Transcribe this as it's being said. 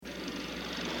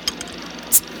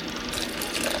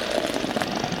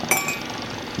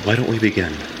Why don't we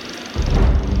begin?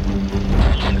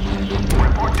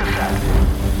 Report to set.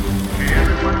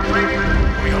 Everyone ready?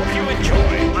 We hope you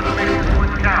enjoy. Let's make this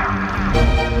one count.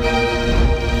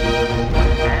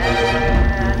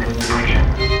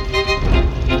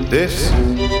 And This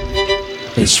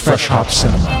is Fresh Hop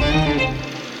Cinema.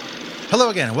 Hello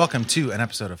again, and welcome to an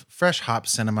episode of Fresh Hop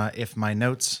Cinema. If my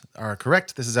notes are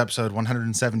correct, this is episode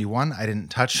 171. I didn't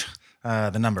touch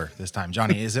the number this time.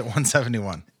 Johnny, is it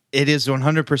 171? It is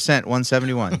 100%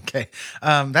 171. Okay.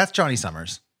 That's Johnny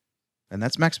Summers. And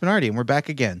that's Max Minardi, and we're back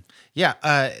again. Yeah,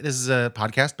 this is a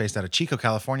podcast based out of Chico,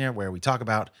 California, where we talk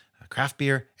about craft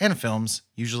beer and films,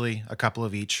 usually a couple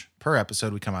of each per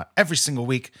episode. We come out every single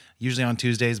week, usually on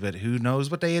Tuesdays, but who knows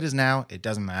what day it is now? It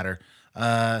doesn't matter.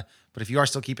 But if you are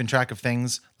still keeping track of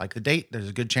things like the date, there's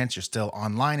a good chance you're still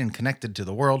online and connected to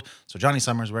the world. So Johnny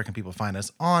Summers, where can people find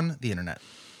us on the internet?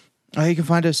 You can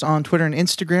find us on Twitter and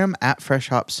Instagram at Fresh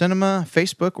Hop Cinema.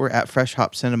 Facebook, we're at Fresh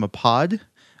Hop Cinema Pod.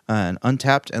 And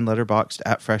Untapped and Letterboxd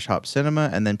at Fresh Hop Cinema.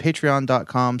 And then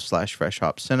patreon.com/Fresh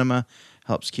Hop Cinema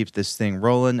helps keep this thing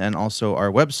rolling. And also our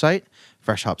website,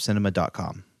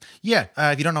 freshhopcinema.com. Yeah,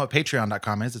 if you don't know what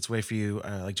patreon.com is, it's a way for you,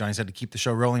 like Johnny said, to keep the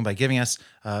show rolling by giving us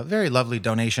a very lovely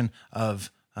donation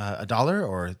of $1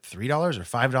 or $3 or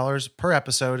 $5 per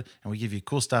episode. And we give you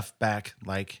cool stuff back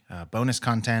like bonus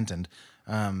content and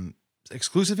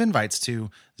exclusive invites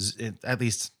to, at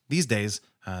least these days,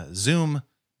 Zoom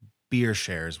beer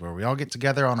shares, where we all get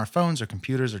together on our phones or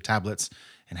computers or tablets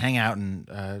and hang out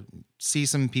and see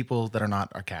some people that are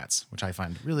not our cats, which I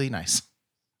find really nice.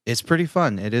 It's pretty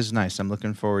fun. It is nice. I'm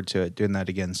looking forward to it, doing that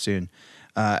again soon.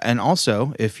 And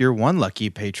also, if you're one lucky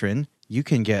patron, you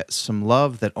can get some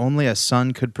love that only a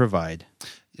son could provide.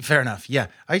 Fair enough. Yeah.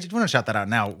 I just want to shout that out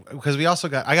now because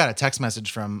I got a text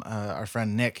message from our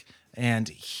friend Nick, and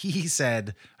he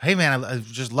said, "Hey man, I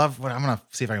just love what I'm going to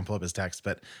see if I can pull up his text,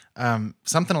 but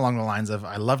something along the lines of,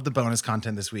 I love the bonus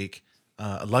content this week.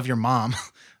 I love your mom."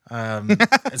 And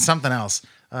something else,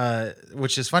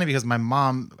 which is funny because my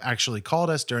mom actually called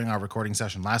us during our recording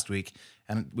session last week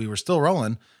and we were still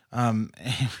rolling. And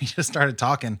we just started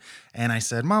talking, and I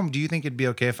said, "Mom, do you think it'd be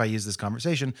okay if I use this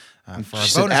conversation for our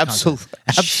bonus content?"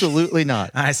 Absolutely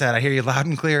not. I said, "I hear you loud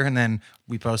and clear." And then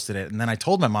we posted it. And then I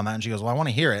told my mom that, and she goes, "Well, I want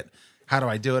to hear it. How do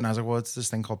I do it?" And I was like, "Well, it's this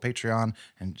thing called Patreon."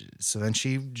 And so then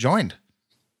she joined,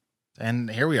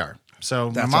 and here we are. So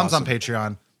That's my mom's awesome. on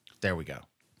Patreon. There we go.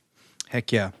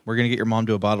 Heck yeah. We're going to get your mom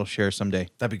to a bottle share someday.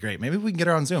 That'd be great. Maybe we can get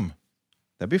her on Zoom.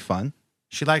 That'd be fun.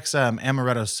 She likes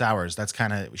amaretto sours. That's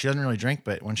kind of, she doesn't really drink,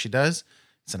 but when she does,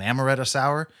 it's an amaretto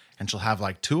sour, and she'll have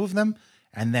like 2 of them,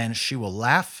 and then she will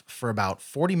laugh for about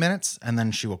 40 minutes, and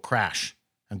then she will crash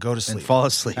and go to sleep. And fall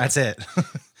asleep. That's it.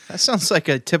 That sounds like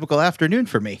a typical afternoon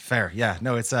for me. Fair. Yeah.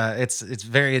 No, it's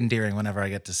very endearing whenever I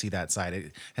get to see that side.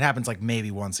 It happens like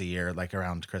maybe once a year, like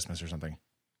around Christmas or something.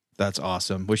 That's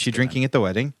awesome. Was she drinking at the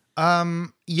wedding? Yeah.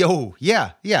 She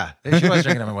was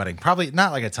drinking at my wedding. Probably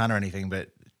not like a ton or anything, but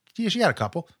yeah, she got a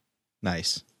couple.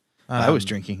 Nice. I was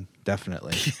drinking,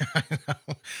 definitely. Did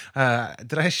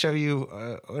I show you?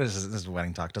 What is this? This is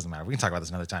wedding talk. Doesn't matter. We can talk about this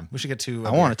another time. We should get to.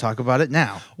 I want to talk about it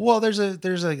now. Well, there's a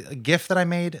gift that I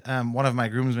made. One of my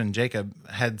groomsmen, Jacob,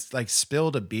 had like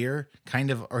spilled a beer,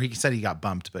 kind of, or he said he got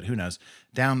bumped, but who knows,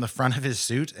 down the front of his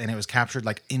suit, and it was captured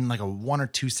like in like a 1 or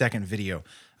 2 second video.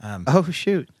 Oh,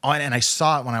 shoot. And I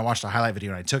saw it when I watched a highlight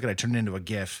video, and I took it, I turned it into a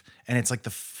GIF, and it's like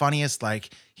the funniest, like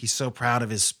he's so proud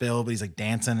of his spill, but he's like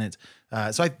dancing.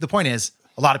 The point is,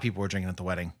 a lot of people were drinking at the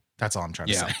wedding. That's all I'm trying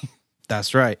to say.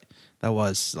 That's right. That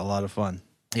was a lot of fun.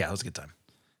 Yeah, it was a good time.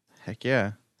 Heck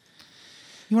yeah.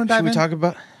 You want to dive Should we in? talk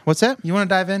about what's that? You want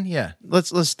to dive in? Yeah.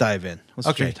 Let's dive in.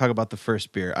 Okay. Talk about the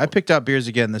first beer. I picked out beers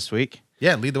again this week.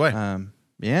 Yeah, lead the way.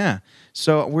 Yeah.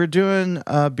 So we're doing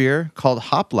a beer called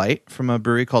Hop Light from a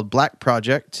brewery called Black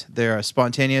Project. They're a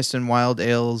spontaneous and wild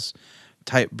ales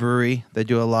type brewery. They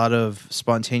do a lot of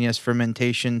spontaneous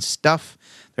fermentation stuff.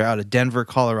 They're out of Denver,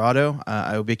 Colorado.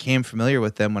 I became familiar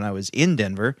with them when I was in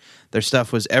Denver. Their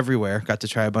stuff was everywhere. Got to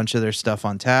try a bunch of their stuff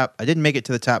on tap. I didn't make it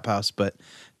to the tap house, but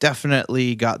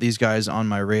definitely got these guys on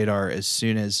my radar as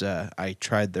soon as I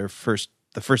tried the first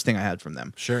thing I had from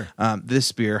them. Sure.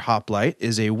 This beer, Hop Light,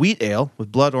 is a wheat ale with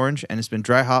blood orange, and it's been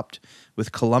dry hopped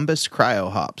with Columbus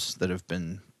cryo hops that have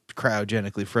been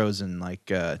cryogenically frozen, like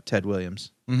Ted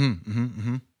Williams.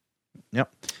 Yep.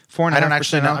 4.5%. I don't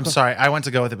actually know. I'm alcohol. sorry. I went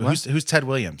to go with it, but who's Ted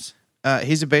Williams?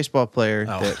 He's a baseball player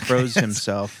that okay. froze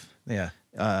himself Yeah.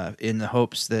 in the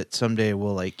hopes that someday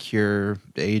will like cure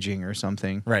aging or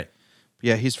something. Right.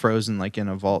 Yeah, he's frozen like in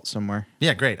a vault somewhere.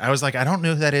 Yeah, great. I was like, I don't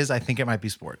know who that is. I think it might be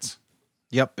sports.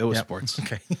 Yep, it was Yep. sports.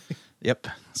 Okay. Yep.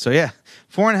 So yeah,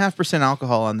 4.5%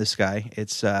 alcohol on this guy.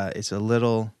 It's a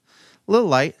little A little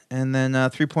light, and then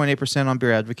 3.8% on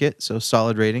Beer Advocate, so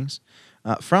solid ratings.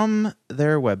 From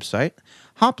their website,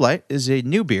 Hoplite is a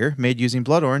new beer made using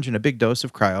blood orange and a big dose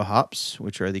of cryo hops,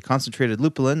 which are the concentrated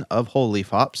lupulin of whole leaf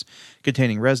hops,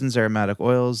 containing resins, aromatic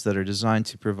oils that are designed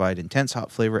to provide intense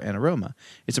hop flavor and aroma.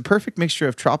 It's a perfect mixture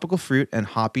of tropical fruit and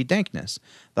hoppy dankness.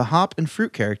 The hop and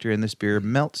fruit character in this beer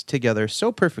melt together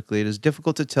so perfectly it is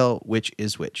difficult to tell which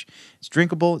is which. It's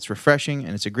drinkable, it's refreshing,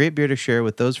 and it's a great beer to share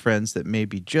with those friends that may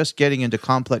be just getting into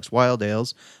complex wild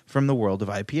ales from the world of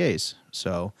IPAs.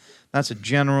 So that's a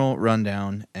general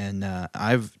rundown, and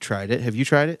I've tried it. Have you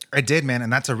tried it? I did, man.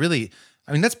 And that's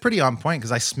that's pretty on point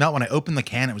because I smelled when I opened the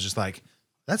can, it was just like,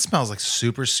 that smells like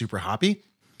super, super hoppy.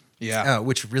 Yeah.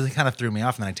 Which really kind of threw me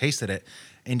off. And then I tasted it,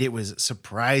 and it was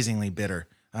surprisingly bitter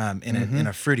in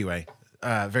a fruity way,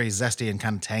 very zesty and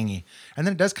kind of tangy. And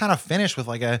then it does kind of finish with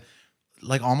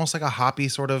almost like a hoppy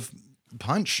sort of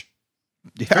punch.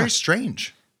 Yeah. Very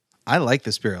strange. I like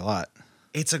this beer a lot.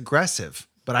 It's aggressive,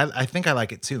 but I think I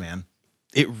like it too, man.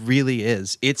 It really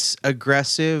is. It's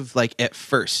aggressive, like at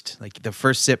first. Like the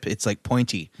first sip, it's like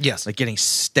pointy. Yes. Like getting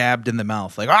stabbed in the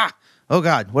mouth. Like, oh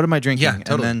God, what am I drinking? Yeah,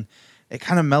 totally. And then it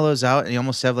kind of mellows out, and you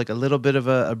almost have like a little bit of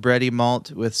a bready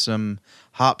malt with some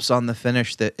hops on the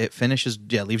finish that it finishes,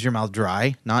 leaves your mouth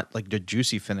dry, not like the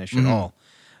juicy finish at all.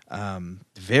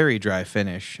 Very dry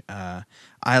finish.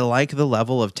 I like the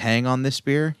level of tang on this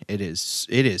beer. It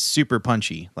is super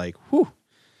punchy. Like, whew.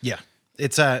 Yeah.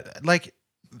 It's I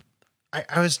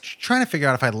was trying to figure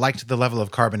out if I liked the level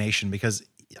of carbonation because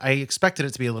I expected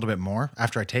it to be a little bit more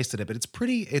after I tasted it, but it's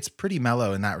pretty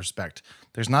mellow in that respect.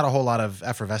 There's not a whole lot of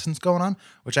effervescence going on,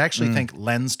 which I actually think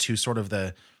lends to sort of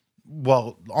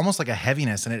almost like a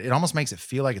heaviness, and it almost makes it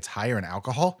feel like it's higher in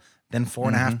alcohol than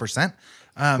 4.5%.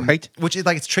 Right. Which is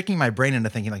it's tricking my brain into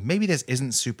thinking like maybe this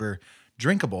isn't super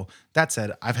drinkable. That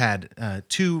said, I've had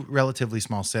 2 relatively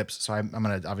small sips, so I'm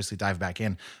going to obviously dive back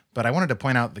in. But I wanted to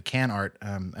point out the can art,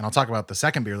 and I'll talk about the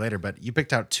second beer later, but you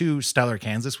picked out 2 stellar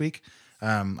cans this week.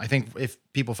 I think if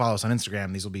people follow us on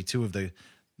Instagram, these will be 2 of the,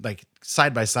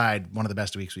 side by side, one of the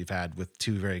best weeks we've had with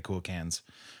 2 very cool cans.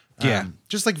 Yeah.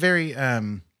 Just very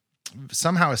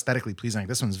somehow aesthetically pleasing.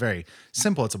 This one's very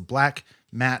simple. It's a black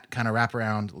matte kind of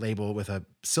wraparound label with a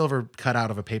silver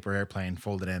cutout of a paper airplane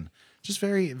folded in. Just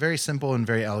very, very simple and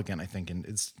very elegant, I think, and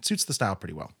it suits the style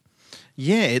pretty well.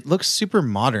 Yeah, it looks super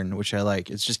modern, which I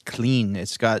like. It's just clean.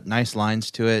 It's got nice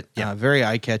lines to it. Yeah. Very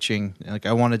eye-catching. Like,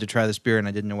 I wanted to try this beer, and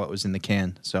I didn't know what was in the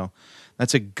can. So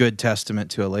that's a good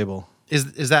testament to a label.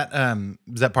 Is that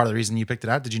part of the reason you picked it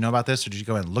out? Did you know about this, or did you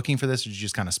go in looking for this, or did you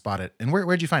just kind of spot it? And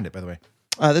where'd you find it, by the way?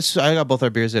 I got both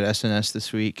our beers at SNS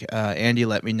this week. Andy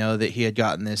let me know that he had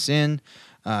gotten this in.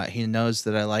 He knows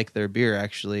that I like their beer,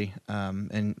 actually,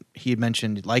 and he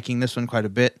mentioned liking this one quite a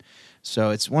bit.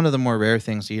 So it's one of the more rare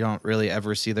things. You don't really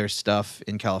ever see their stuff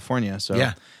in California. So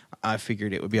yeah. I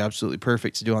figured it would be absolutely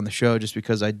perfect to do on the show just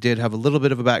because I did have a little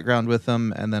bit of a background with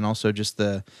them, and then also just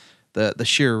the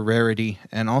sheer rarity.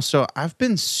 And also, I've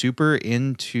been super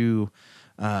into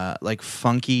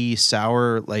funky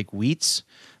sour wheats.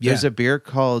 Yeah. There's a beer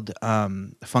called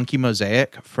Funky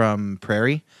Mosaic from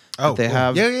Prairie. Oh, they cool.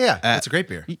 have. Yeah. That's a great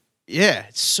beer. Yeah,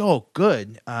 it's so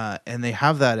good. And they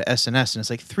have that at SNS, and it's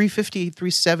like $3.50,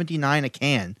 $3.79 a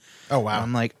can. Oh, wow.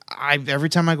 I'm like, every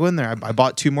time I go in there, I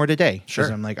bought 2 more today. 'Cause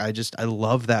Sure. I'm like, I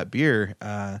love that beer.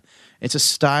 It's a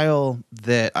style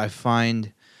that I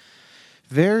find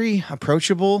very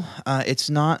approachable. It's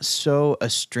not so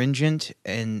astringent,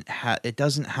 and it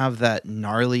doesn't have that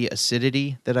gnarly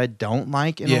acidity that I don't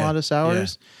like in a lot of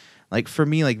sours. Yeah. Like for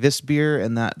me, this beer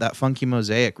and that Funky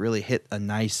Mosaic really hit a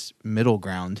nice middle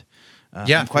ground.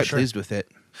 I'm quite pleased with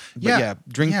it. But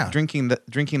drinking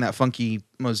that Funky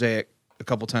Mosaic a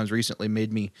couple times recently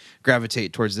made me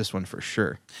gravitate towards this one for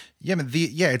sure. Yeah, but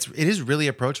it is really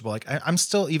approachable. Like I'm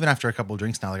still, even after a couple of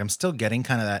drinks now, I'm still getting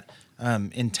kind of that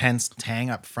intense tang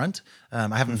up front.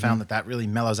 I haven't found that really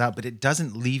mellows out, but it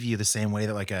doesn't leave you the same way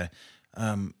that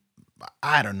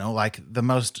I don't know, the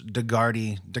most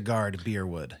DeGard beer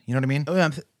would. You know what I mean?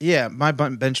 Oh yeah, my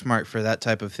benchmark for that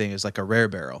type of thing is like a Rare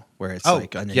Barrel, where it's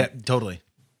totally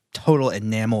total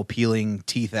enamel peeling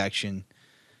teeth action.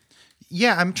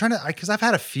 Yeah, I'm trying to, because I've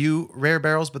had a few Rare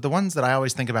Barrels, but the ones that I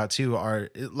always think about too are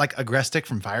like Agrestic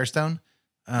from Firestone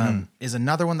is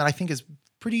another one that I think is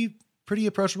pretty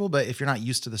approachable. But if you're not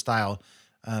used to the style,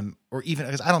 or even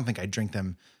because I don't think I drink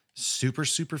them super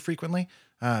frequently.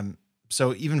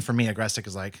 So even for me, Agrestic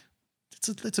is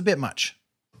it's a bit much.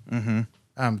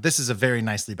 Mm-hmm. This is a very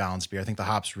nicely balanced beer. I think the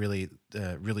hops really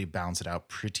balance it out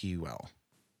pretty well.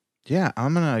 Yeah,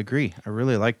 I'm gonna agree. I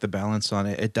really like the balance on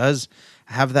it. It does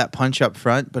have that punch up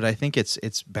front, but I think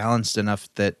it's balanced enough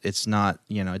that it's not,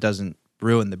 it doesn't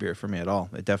ruin the beer for me at all.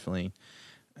 It definitely,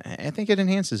 I think it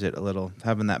enhances it a little,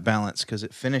 having that balance, because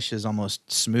it finishes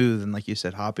almost smooth and, like you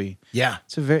said, hoppy. Yeah.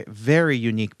 It's a very, very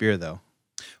unique beer, though.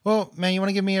 Well, man, you want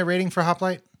to give me a rating for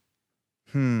Hoplite?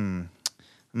 I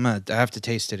have to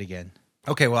taste it again.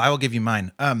 Okay, well, I will give you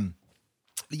mine.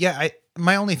 Yeah,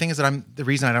 my only thing is that the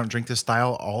reason I don't drink this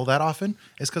style all that often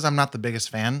is because I'm not the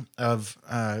biggest fan of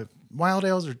wild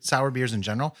ales or sour beers in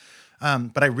general.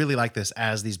 But I really like this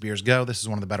as these beers go. This is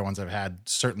one of the better ones I've had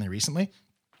certainly recently.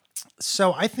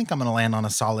 So I think I'm going to land on a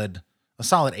solid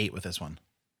 8 with this one.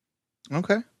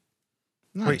 Okay.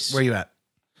 Nice. Where are you at?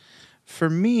 For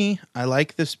me, I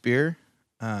like this beer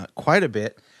quite a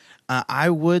bit. I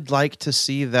would like to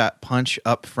see that punch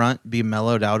up front be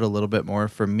mellowed out a little bit more.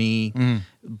 For me,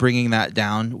 bringing that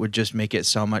down would just make it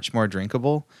so much more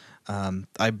drinkable.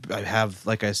 I have,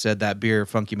 like I said, that beer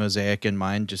Funky Mosaic in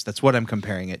mind. Just that's what I'm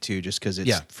comparing it to, just because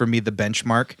it's for me the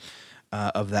benchmark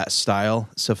of that style.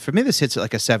 So for me, this hits at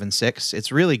like a 7.6.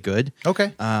 It's really good.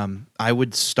 Okay. I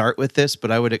would start with this,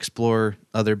 but I would explore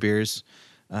other beers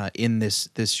in this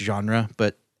genre.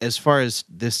 But as far as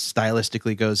this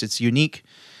stylistically goes, it's unique.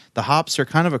 The hops are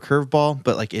kind of a curveball,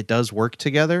 but like it does work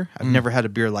together. I've never had a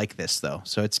beer like this though.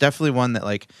 So it's definitely one that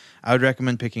like I would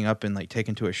recommend picking up and like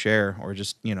taking to a share, or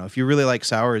just, if you really like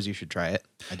sours, you should try it.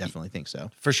 I definitely think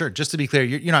so. For sure. Just to be clear,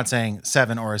 you're not saying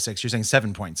 7 or a 6. You're saying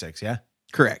 7.6, yeah?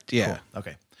 Correct. Yeah. Cool.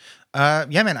 Okay.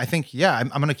 Yeah, man, I think, I'm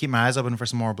going to keep my eyes open for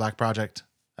some more Black Project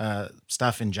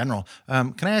stuff in general.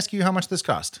 Can I ask you how much this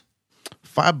cost?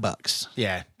 $5.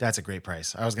 Yeah, that's a great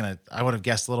price. I would have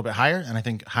guessed a little bit higher, and I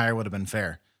think higher would have been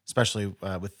fair, especially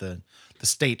with the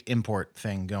state import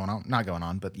thing not going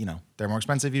on, but they're more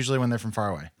expensive usually when they're from far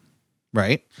away.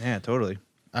 Right. Yeah, totally.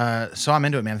 So I'm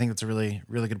into it, man. I think that's a really,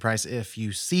 really good price. If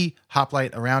you see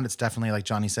Hoplite around, it's definitely, like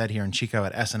Johnny said, here in Chico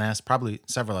at S&S, probably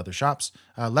several other shops.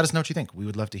 Let us know what you think. We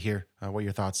would love to hear what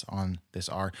your thoughts on this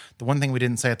are. The one thing we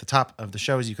didn't say at the top of the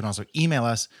show is you can also email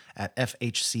us at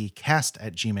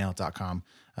fhccast@gmail.com.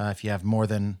 If you have more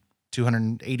than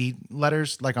 280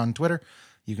 letters, like on Twitter,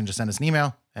 you can just send us an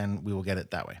email and we will get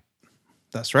it that way.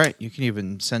 That's right. You can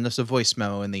even send us a voice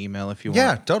memo in the email if you want.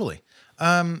 Yeah, totally. You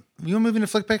want to move into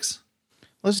Flick Picks?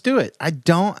 Let's do it. I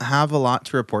don't have a lot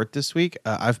to report this week.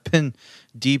 I've been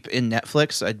deep in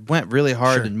Netflix. I went really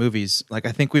hard in movies. Like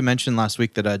I think we mentioned last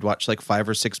week that I'd watched like 5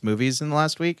 or 6 movies in the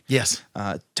last week. Yes.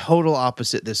 Total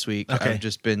opposite this week. Okay. I've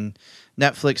just been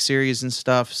Netflix series and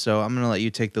stuff. So I'm going to let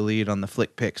you take the lead on the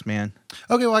Flick Picks, man.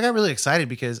 Okay. Well, I got really excited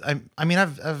because I've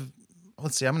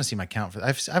let's see. I'm going to see my count for.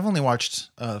 I've only watched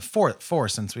 4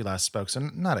 since we last spoke, so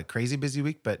not a crazy busy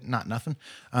week, but not nothing.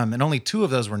 And only 2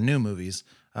 of those were new movies.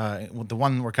 The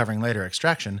one we're covering later,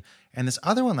 Extraction, and this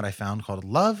other one that I found called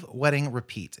Love, Wedding,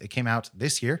 Repeat. It came out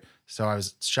this year, so I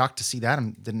was shocked to see that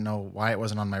and didn't know why it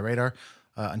wasn't on my radar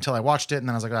until I watched it, and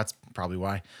then I was like, that's probably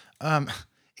why.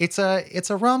 It's a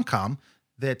rom-com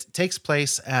that takes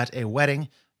place at a wedding.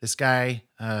 This guy,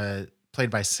 played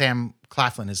by Sam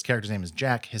Claflin, his character's name is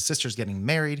Jack. His sister's getting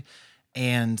married,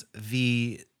 and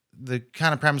the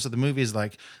kind of premise of the movie is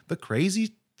like the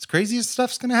craziest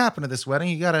stuff's going to happen at this wedding.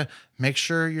 You got to make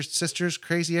sure your sister's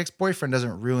crazy ex-boyfriend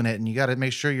doesn't ruin it. And you got to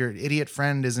make sure your idiot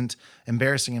friend isn't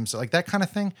embarrassing him. So like that kind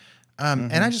of thing.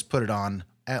 And I just put it on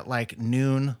at like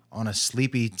noon on a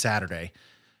sleepy Saturday.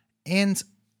 And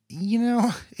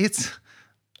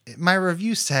my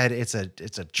review said it's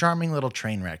a charming little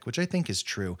train wreck, which I think is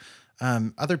true.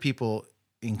 Other people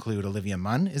include Olivia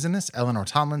Munn is in this, Eleanor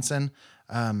Tomlinson.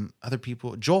 Other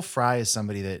people, Joel Fry is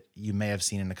somebody that you may have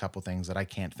seen in a couple things that I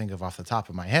can't think of off the top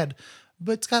of my head,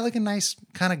 but it's got like a nice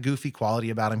kind of goofy quality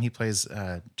about him. He plays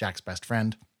Jack's best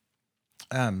friend.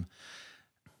 And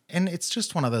it's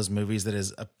just one of those movies that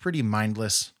is a pretty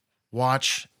mindless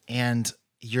watch, and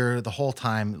you're the whole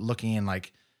time looking and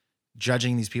like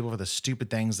judging these people for the stupid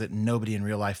things that nobody in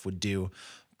real life would do,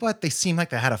 but they seem like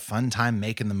they had a fun time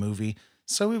making the movie.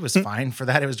 So it was fine for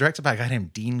that. It was directed by a guy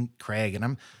named Dean Craig, and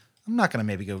I'm not going to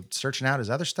maybe go searching out his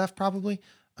other stuff probably.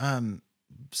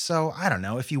 So I don't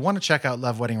know. If you want to check out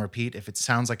Love, Wedding, Repeat, if it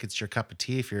sounds like it's your cup of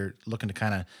tea, if you're looking to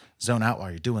kind of zone out while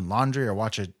you're doing laundry or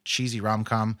watch a cheesy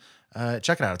rom-com,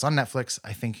 check it out. It's on Netflix.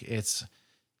 I think it's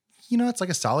like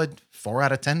a solid 4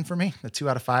 out of 10 for me, a 2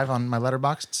 out of 5 on my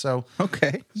Letterboxd. So,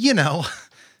 Okay.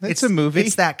 It's a movie.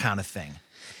 It's that kind of thing.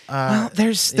 Well,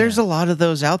 there's a lot of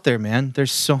those out there, man.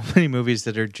 There's so many movies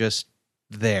that are just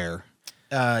there.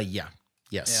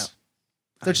 Yes.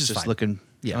 I Which was is just fine. looking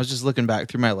Yeah. I was just looking back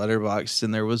through my letterbox,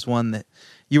 and there was one that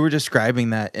you were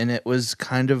describing that, and it was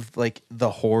kind of like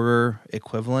the horror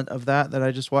equivalent of that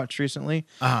I just watched recently.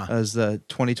 As the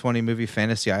 2020 movie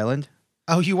Fantasy Island.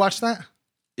 Oh, you watched that?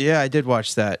 Yeah, I did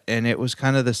watch that, and it was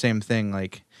kind of the same thing.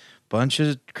 Like, bunch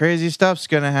of crazy stuff's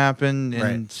gonna happen in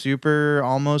Right. super,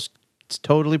 almost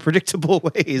totally predictable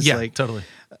ways. Yeah, like, totally.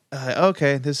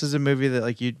 okay, this is a movie that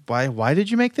like you. Why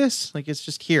did you make this? Like, it's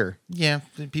just here. Yeah,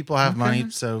 people have Okay. money,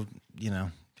 so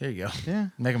there you go. Yeah.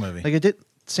 Make a movie. Like, it did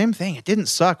same thing. It didn't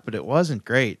suck, but it wasn't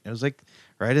great. It was like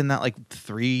right in that like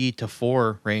 3 to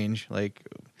 4 range. Like,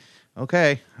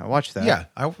 okay, I watched that. yeah,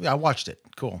 I watched it.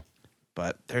 Cool.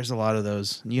 But there's a lot of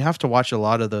those. You have to watch a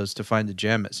lot of those to find a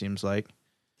gem. It seems like.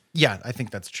 Yeah, I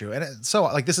think that's true. And so,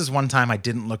 like, this is one time I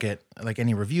didn't look at like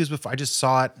any reviews before. I just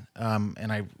saw it, and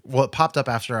it popped up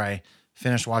after I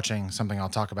finished watching something I'll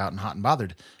talk about in Hot and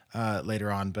Bothered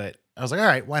later on. But I was like, all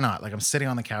right, why not? Like, I'm sitting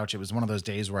on the couch. It was one of those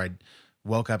days where I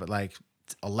woke up at like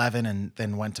 11 and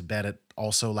then went to bed at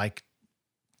also like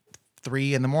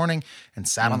 3 in the morning and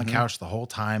sat on the couch the whole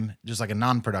time, just like a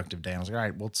non-productive day. And I was like, all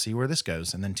right, we'll see where this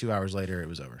goes. And then 2 hours later, it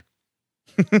was over.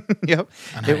 Yep.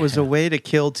 It was a way to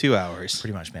kill 2 hours.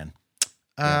 Pretty much, man.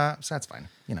 So that's fine.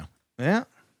 Yeah.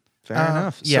 Fair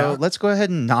enough. yeah. So let's go ahead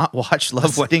and not watch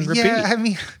Love Wedding Repeat. Yeah, I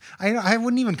mean, I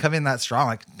wouldn't even come in that strong.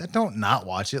 Like, don't not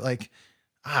watch it. Like,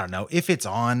 I don't know. If it's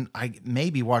on, I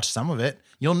maybe watch some of it.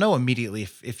 You'll know immediately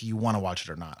if you want to watch it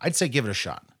or not. I'd say give it a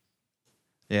shot.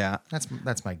 Yeah. That's my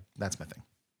thing.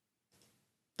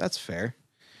 That's fair.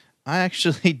 I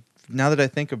actually, now that I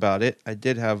think about it, I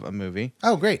did have a movie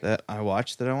Oh, great. that I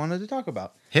watched that I wanted to talk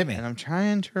about. Hit me. And I'm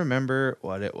trying to remember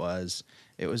what it was.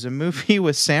 It was a movie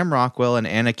with Sam Rockwell and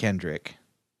Anna Kendrick.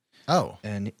 Oh,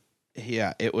 And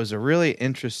yeah, it was a really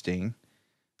interesting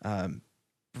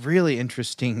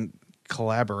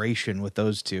collaboration with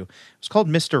those two. It was called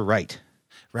Mr. Right.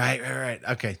 right.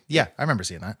 Okay. Yeah, I remember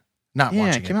seeing that. Not Yeah,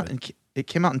 watching it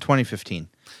came out in 2015.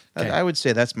 Okay. I would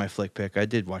say that's my flick pick. I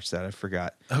did watch that. I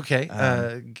forgot. Okay.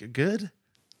 Good.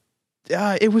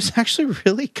 It was actually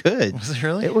really good. Was it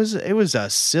really? It was a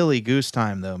silly goose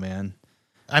time though, man.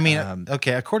 I mean,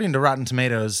 okay. According to Rotten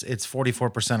Tomatoes, it's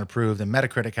 44% approved, and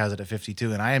Metacritic has it at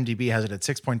 52, and IMDb has it at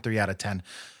 6.3 out of 10.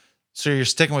 So you're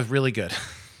sticking with really good.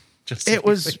 Just to It be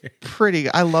was clear. pretty.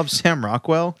 I love Sam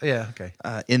Rockwell. Yeah. Okay.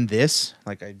 In this,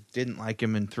 like I didn't like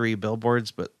him in 3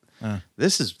 Billboards, but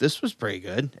this was pretty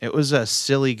good. It was a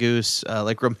silly goose,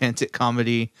 like romantic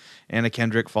comedy. Anna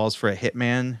Kendrick falls for a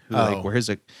hitman who like wears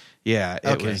a. Yeah, it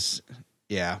Okay. was.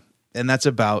 Yeah, and that's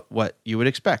about what you would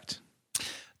expect.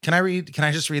 Can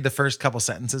I just read the first couple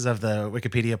sentences of the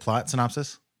Wikipedia plot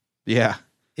synopsis? Yeah.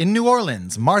 In New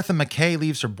Orleans, Martha McKay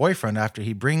leaves her boyfriend after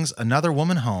he brings another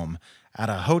woman home. At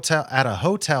a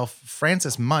hotel,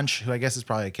 Francis Munch, who I guess is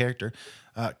probably a character,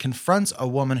 confronts a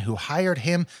woman who hired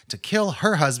him to kill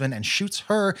her husband and shoots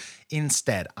her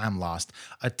instead. I'm lost.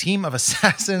 A team of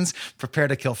assassins prepare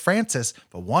to kill Francis,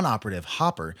 but one operative,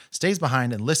 Hopper, stays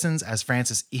behind and listens as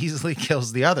Francis easily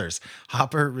kills the others.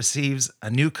 Hopper receives a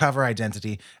new cover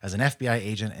identity as an FBI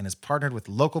agent and is partnered with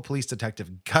local police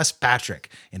detective Gus Patrick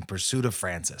in pursuit of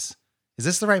Francis. Is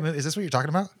this the right movie? Is this what you're talking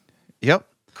about? Yep.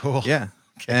 Cool. Yeah.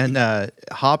 And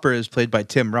Hopper is played by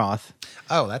Tim Roth,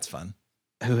 Oh, that's fun.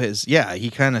 who is he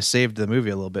kind of saved the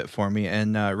movie a little bit for me.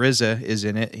 And RZA is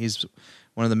in it. He's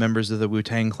one of the members of the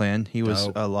Wu-Tang Clan. He was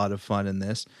Dope. a lot of fun in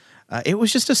this. It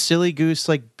was just a silly goose,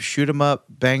 like shoot 'em up,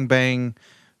 bang bang,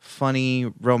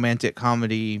 funny romantic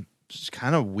comedy. Just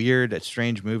kind of weird,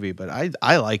 strange movie, but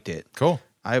I liked it. Cool.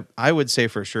 I would say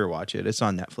for sure watch it. It's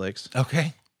on Netflix.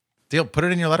 Okay. Deal. Put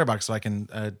it in your letterbox so I can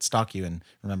stalk you and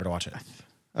remember to watch it.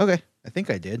 Okay, I think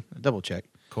I did. I'll double check.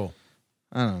 Cool.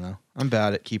 I don't know. I'm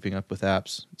bad at keeping up with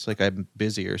apps. It's like I'm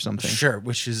busy or something. Sure.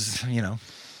 Which is, It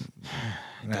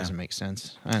doesn't make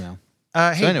sense. I know.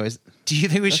 Hey, So anyways, do you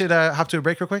think we should hop to a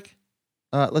break real quick?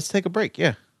 let's take a break.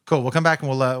 Yeah. Cool. We'll come back and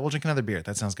we'll drink another beer.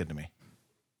 That sounds good to me.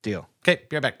 Deal. Okay.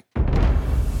 Be right back.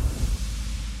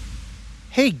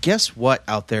 Hey, guess what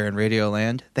out there in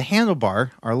Radioland? The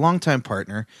Handlebar, our longtime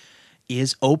partner,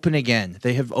 is open again.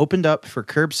 They have opened up for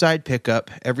curbside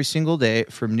pickup every single day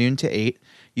from noon to 8.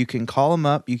 You can call them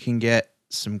up. You can get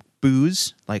some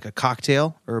booze, like a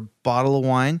cocktail or a bottle of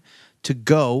wine, to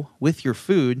go with your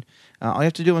food. All you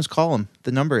have to do is call them.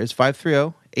 The number is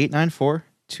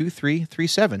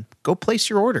 530-894-2337. Go place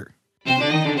your order.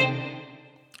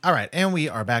 All right. And we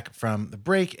are back from the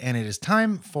break, and it is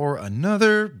time for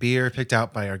another beer picked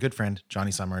out by our good friend, Johnny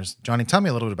Summers. Johnny, tell me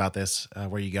a little bit about this,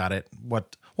 where you got it.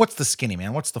 What's the skinny,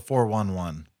 man? What's the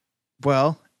 411?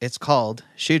 Well, It's called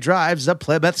 "She Drives a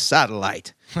Plymouth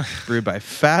Satellite," brewed by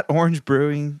Fat Orange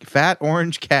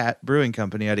Cat Brewing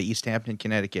Company out of East Hampton,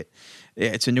 Connecticut.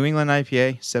 It's a New England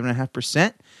IPA,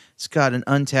 7.5%. It's got an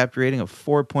Untapped rating of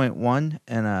 4.1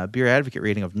 and a Beer Advocate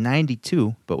rating of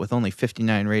 92, but with only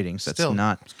 59 ratings. That's Still,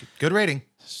 not good rating.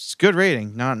 it's good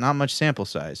rating. Not much sample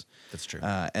size. That's true.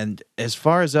 And as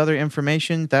far as other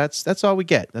information, that's all we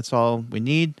get. That's all we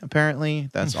need. Apparently,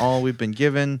 that's all we've been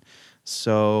given.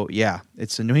 So yeah,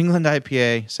 it's a New England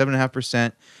IPA,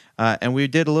 7.5%. And we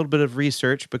did a little bit of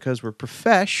research because we're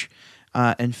profesh,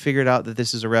 and figured out that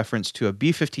this is a reference to a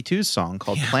B-52s song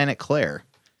called Planet Claire.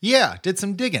 Yeah, did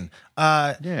some digging.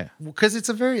 Yeah. Because it's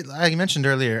a very, like you mentioned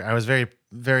earlier, I was very,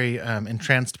 very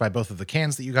entranced by both of the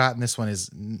cans that you got. And this one is,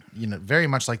 very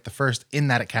much like the first in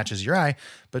that it catches your eye,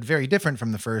 but very different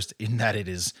from the first in that it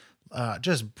is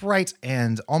just bright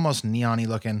and almost neon-y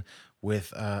looking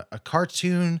with a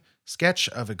cartoon sketch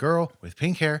of a girl with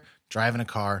pink hair driving a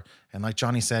car. And like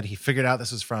Johnny said, he figured out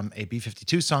this was from a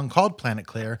B-52 song called Planet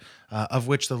Claire, of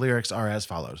which the lyrics are as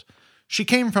follows. She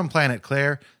came from Planet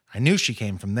Claire. I knew she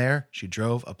came from there. She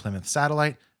drove a Plymouth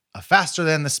Satellite, faster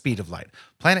than the speed of light.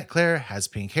 Planet Claire has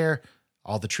pink hair.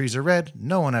 All the trees are red.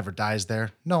 No one ever dies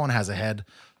there. No one has a head.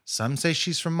 Some say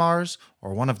she's from Mars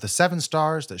or one of the 7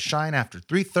 stars that shine after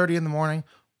 3:30 in the morning.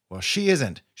 Well, she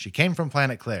isn't. She came from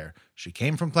Planet Claire. She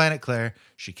came from Planet Claire.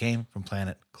 She came from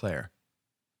Planet Claire.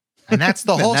 And that's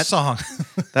the whole song.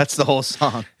 That's the whole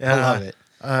song. I love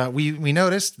it. We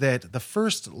noticed that the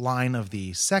first line of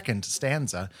the second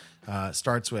stanza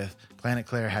starts with Planet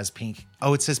Claire has pink.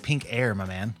 Oh, it says pink air, my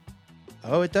man.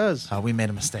 Oh, it does. We made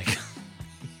a mistake.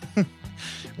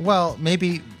 Well,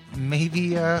 maybe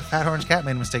Fat Orange Cat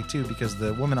made a mistake too, because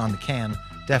the woman on the can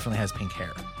definitely has pink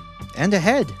hair. And a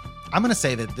head. I'm going to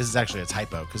say that this is actually a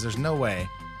typo because there's no way.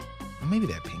 Well, maybe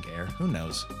they have pink hair. Who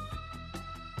knows?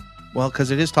 Well,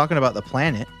 because it is talking about the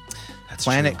planet. That's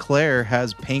Planet true. Claire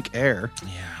has pink air.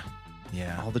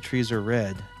 Yeah. All the trees are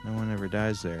red. No one ever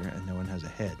dies there, and no one has a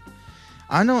head.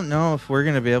 I don't know if we're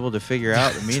going to be able to figure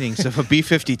out the meanings of a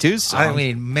B-52 song. I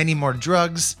mean, many more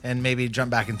drugs and maybe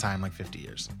jump back in time like 50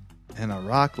 years. And a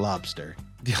rock lobster.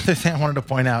 The other thing I wanted to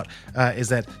point out is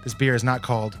that this beer is not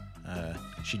called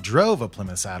She Drove a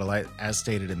Plymouth Satellite, as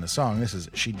stated in the song. This is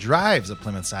She Drives a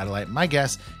Plymouth Satellite. My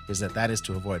guess is that is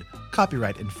to avoid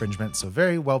copyright infringement. So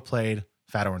very well played,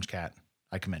 Fat Orange Cat.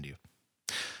 I commend you.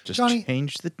 Just Johnny-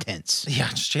 change the tense. Yeah,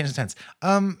 just change the tense.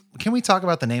 Can we talk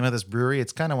about the name of this brewery?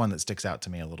 It's kind of one that sticks out to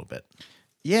me a little bit.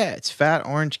 Yeah, it's Fat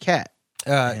Orange Cat.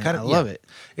 And I love it.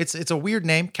 It's a weird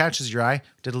name, catches your eye.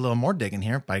 Did a little more digging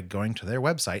here by going to their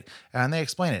website, and they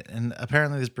explain it. And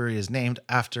apparently this brewery is named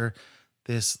after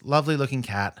this lovely looking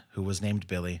cat who was named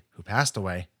Billy, who passed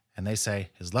away. And they say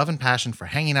his love and passion for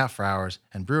hanging out for hours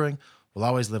and brewing will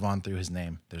always live on through his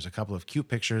name. There's a couple of cute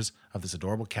pictures of this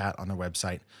adorable cat on their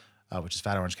website, which is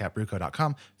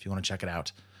fatorangecatbrewco.com if you want to check it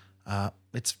out.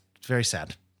 It's very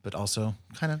sad, but also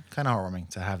kind of heartwarming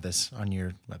to have this on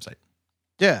your website.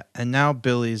 Yeah, and now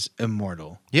Billy's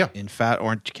immortal. Yeah. In Fat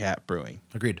Orange Cat Brewing.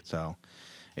 Agreed. So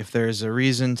if there's a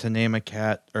reason to name a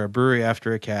cat or a brewery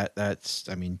after a cat,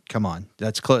 come on.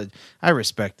 That's close. I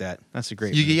respect that. That's a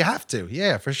great move. You have to.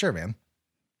 Yeah, for sure, man.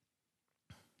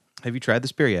 Have you tried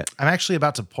this beer yet? I'm actually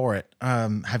about to pour it.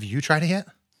 Have you tried it yet?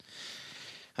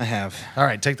 I have. All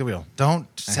right, take the wheel. Don't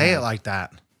say it like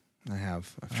that.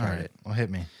 I've All tried right, it. well, hit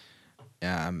me.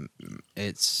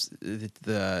 It's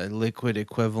the liquid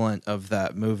equivalent of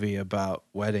that movie about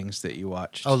weddings that you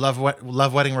watched. Oh,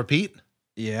 Love Wedding Repeat?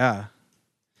 yeah.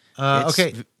 It's-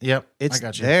 Okay. Yep. It's I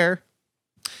got you. there.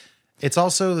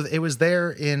 It was there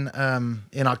in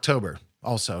October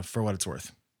also, for what it's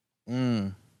worth,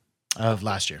 of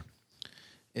last year.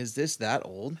 Is this that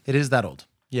old? It is that old.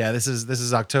 Yeah, this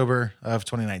is October of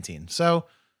 2019. So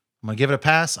I'm going to give it a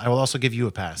pass. I will also give you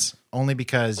a pass, only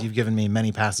because you've given me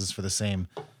many passes for the same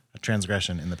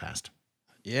transgression in the past.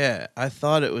 Yeah, I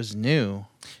thought it was new.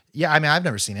 Yeah, I mean, I've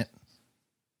never seen it.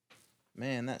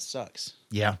 Man, that sucks.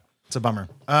 Yeah, it's a bummer.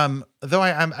 Though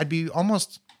I'd be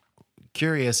almost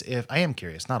curious if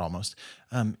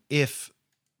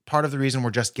part of the reason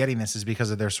we're just getting this is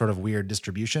because of their sort of weird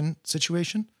distribution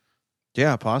situation.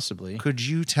 Yeah, possibly. Could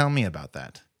you tell me about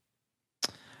that?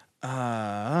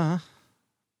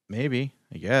 Maybe,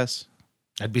 I guess.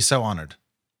 I'd be so honored.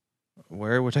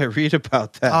 Where would I read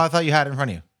about that? Oh, I thought you had it in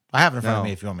front of you. I have it in front of No.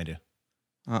 me if you want me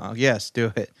to. Yes,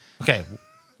 do it. Okay.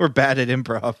 We're bad at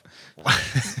improv.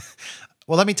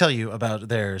 Well, let me tell you about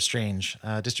their strange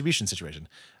distribution situation.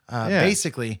 Yeah.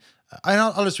 Basically,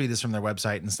 I'll just read this from their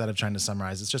website instead of trying to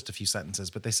summarize. It's just a few sentences,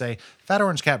 but they say Fat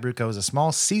Orange Cat Brew Co. is a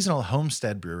small seasonal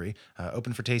homestead brewery,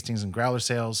 open for tastings and growler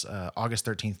sales August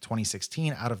 13th,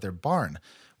 2016, out of their barn.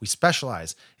 We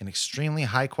specialize in extremely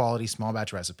high quality small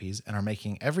batch recipes and are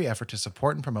making every effort to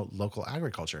support and promote local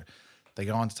agriculture. They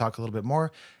go on to talk a little bit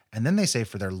more, and then they say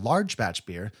for their large batch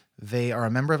beer, they are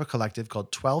a member of a collective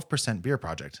called 12% Beer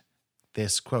Project.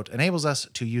 This, quote, enables us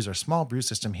to use our small brew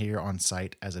system here on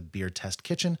site as a beer test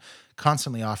kitchen,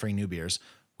 constantly offering new beers.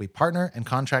 We partner and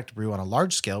contract to brew on a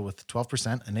large scale with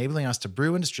 12%, enabling us to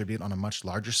brew and distribute on a much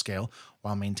larger scale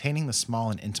while maintaining the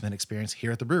small and intimate experience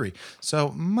here at the brewery. So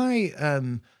my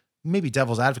maybe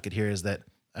devil's advocate here is that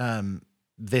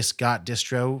this got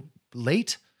distro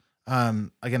late.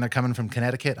 Again, they're coming from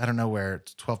Connecticut. I don't know where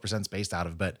 12% is based out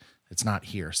of, but it's not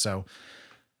here. So,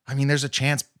 I mean, there's a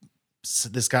chance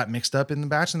this got mixed up in the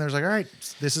batch and there's like, all right,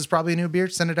 this is probably a new beer.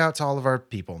 Send it out to all of our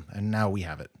people. And now we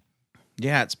have it.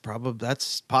 Yeah,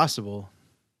 that's possible.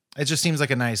 It just seems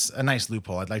like a nice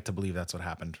loophole. I'd like to believe that's what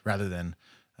happened rather than,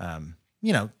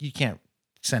 you can't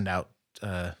send out,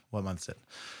 what month is it?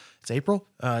 It's April.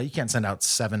 You can't send out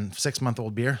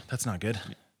 6-month-old beer. That's not good.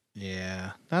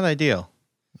 Yeah, not ideal.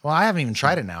 Well, I haven't even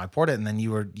tried it now. I poured it and then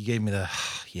you gave me the,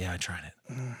 yeah, I tried it.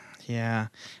 Yeah,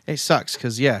 it sucks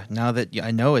because, now that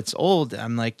I know it's old,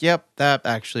 I'm like, yep, that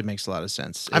actually makes a lot of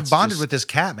sense. I've bonded with this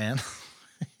cat, man.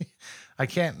 I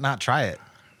can't not try it.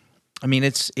 I mean,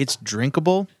 it's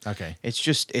drinkable. Okay.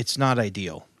 It's not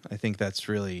ideal. I think that's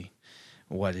really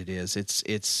what it is.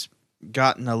 It's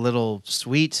gotten a little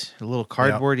sweet, a little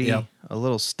cardboardy, a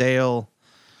little stale.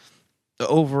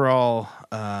 Overall,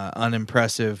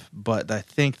 unimpressive, but I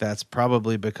think that's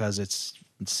probably because it's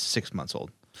 6 months old.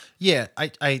 Yeah,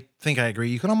 I think I agree.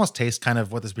 You can almost taste kind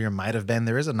of what this beer might have been.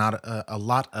 There is a lot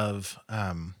of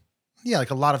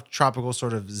like a lot of tropical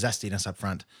sort of zestiness up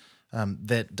front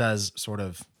that does sort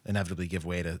of inevitably give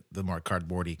way to the more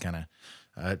cardboardy kind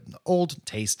of old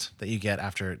taste that you get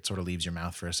after it sort of leaves your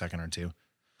mouth for a second or two.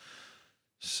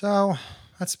 So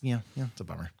that's it's a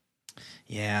bummer.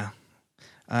 Yeah.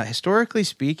 Historically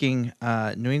speaking,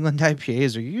 New England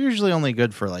IPAs are usually only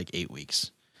good for like 8 weeks.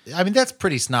 I mean, that's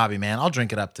pretty snobby, man. I'll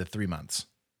drink it up to 3 months.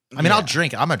 I mean, I'm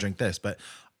gonna drink this, but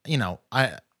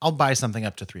I'll buy something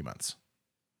up to 3 months.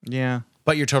 Yeah.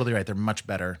 But you're totally right. They're much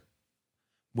better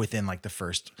within like the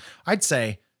first, I'd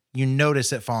say you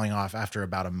notice it falling off after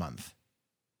about a month.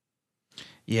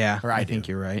 Yeah. Or I think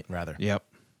you're right. Rather. Yep.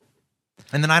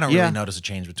 And then I don't really notice a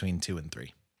change between 2 and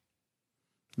 3.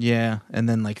 Yeah. And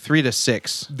then like 3 to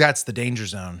 6. That's the danger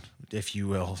zone, if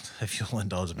you'll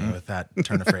indulge me with that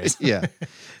turn of phrase. Yeah.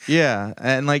 Yeah.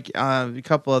 And like a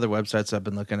couple other websites I've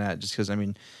been looking at just because, I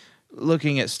mean,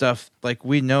 looking at stuff like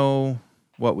we know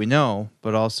what we know,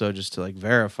 but also just to like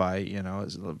verify,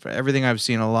 for everything I've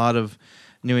seen, a lot of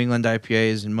New England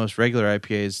IPAs and most regular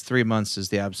IPAs, 3 months is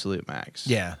the absolute max.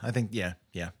 Yeah. I think, yeah.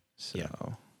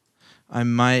 So I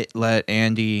might let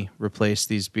Andy replace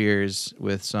these beers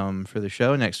with some for the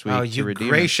show next week. Oh, you redeem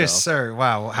gracious himself. sir.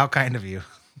 Wow. How kind of you.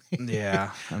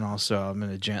 Yeah. And also I'm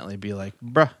going to gently be like,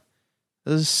 bruh,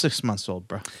 this is 6 months old,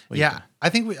 bruh. Yeah. I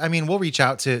think we'll reach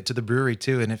out to the brewery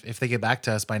too. And if they get back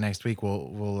to us by next week,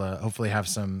 we'll hopefully have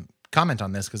some comment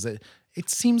on this because it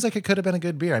seems like it could have been a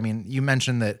good beer. I mean, you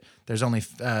mentioned that there's only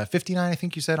 59, I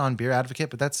think you said, on Beer Advocate,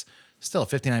 but that's still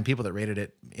 59 people that rated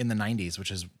it in the 90s,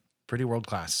 which is pretty world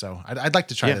class. So I'd like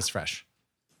to try this fresh.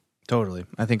 Totally.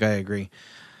 I think I agree.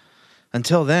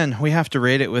 Until then, we have to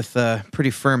rate it with a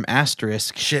pretty firm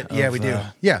asterisk. Shit. Yeah, we do.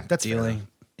 Yeah, that's dealing. fair.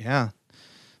 Yeah.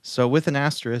 So with an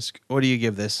asterisk, what do you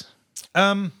give this?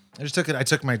 I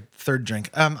took my third drink.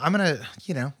 I'm gonna,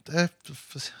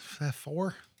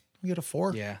 4. We get a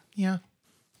 4. Yeah. Yeah.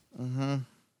 Mm-hmm.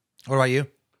 What about you?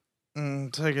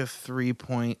 It's like a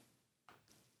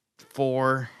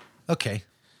 3.4. Okay.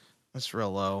 That's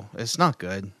real low. It's not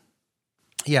good.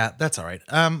 Yeah, that's all right.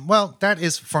 Well, that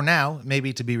is for now,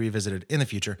 maybe to be revisited in the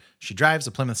future. She drives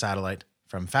a Plymouth Satellite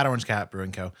from Fat Orange Cat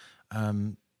Brewing Co.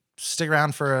 Stick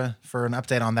around for an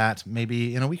update on that,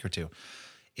 maybe in a week or two.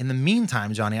 In the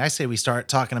meantime, Johnny, I say we start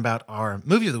talking about our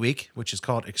movie of the week, which is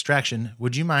called Extraction.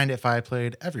 Would you mind if I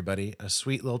played everybody a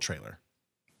sweet little trailer?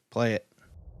 Play it.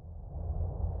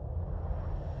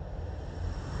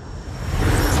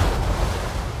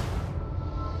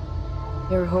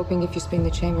 You were hoping if you spin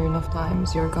the chamber enough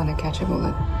times, you're gonna catch a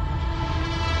bullet.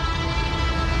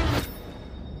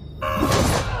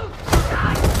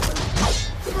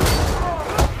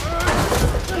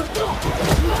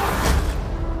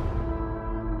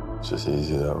 It's just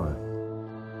easy that way.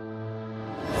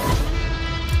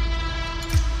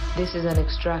 This is an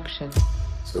extraction.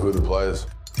 So who are the players?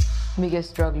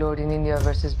 Biggest drug lord in India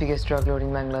versus biggest drug lord in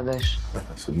Bangladesh.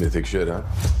 That's some mythic shit, huh?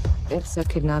 It's a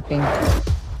kidnapping.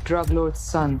 Drug lord's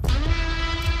son.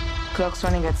 Clock's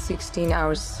running at 16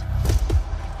 hours.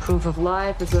 Proof of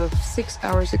life as of 6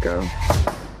 hours ago.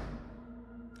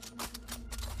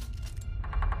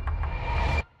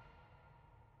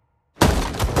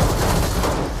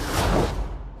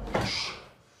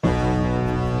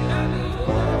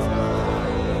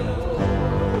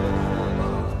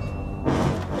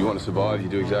 You want to survive, you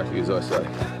do exactly as I say.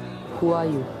 Who are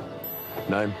you?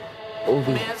 Name?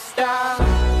 Ovi.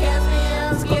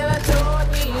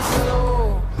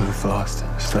 Move fast,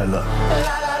 stay low.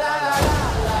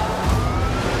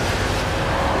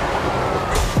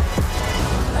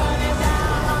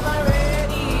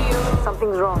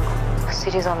 Something's wrong. The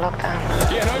city's on lockdown.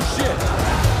 Yeah, no shit!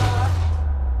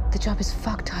 The job is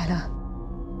fucked, Tyler.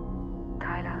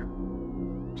 Tyler.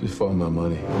 Just find my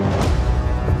money.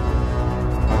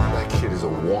 That kid is a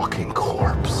walking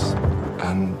corpse,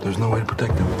 and there's no way to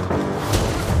protect him.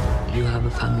 You have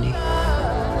a family.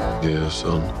 Yeah,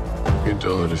 son. He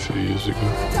died a few years ago.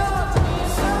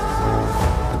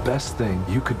 The best thing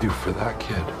you could do for that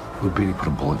kid would be to put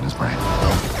a bullet in his brain.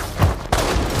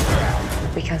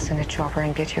 We can send a chopper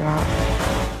and get you out.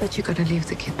 But you gotta leave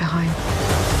the kid behind.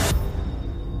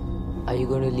 Are you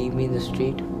going to leave me in the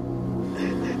street?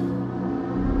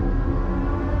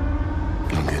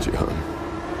 I'll get you home.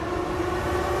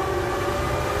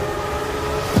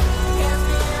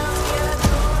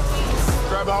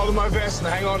 Grab a hold of my vest and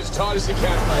hang on as tight as you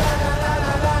can.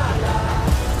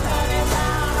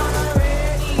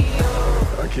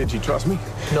 Kid, you trust me?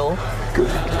 No. Good.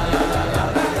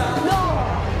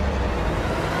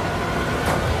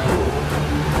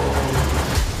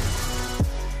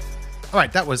 All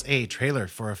right, that was a trailer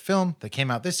for a film that came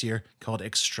out this year called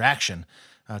Extraction.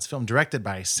 It's a film directed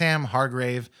by Sam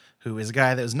Hargrave, who is a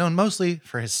guy that is known mostly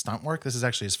for his stunt work. This is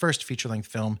actually his first feature-length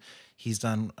film. He's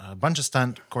done a bunch of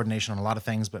stunt coordination on a lot of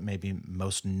things, but maybe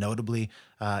most notably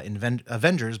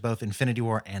Avengers, both Infinity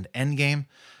War and Endgame.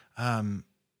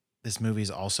 This movie is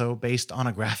also based on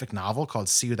a graphic novel called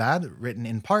Ciudad, written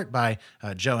in part by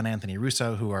Joe and Anthony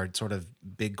Russo, who are sort of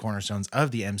big cornerstones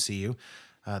of the MCU.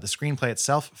 The screenplay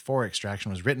itself for Extraction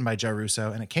was written by Joe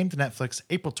Russo, and it came to Netflix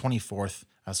April 24th,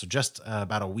 so just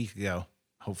about a week ago,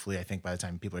 hopefully, I think, by the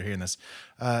time people are hearing this.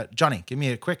 Johnny, give me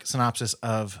a quick synopsis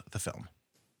of the film.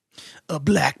 A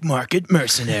black market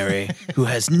mercenary who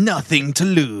has nothing to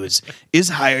lose is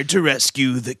hired to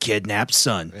rescue the kidnapped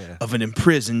son of an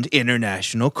imprisoned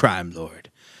international crime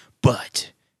lord.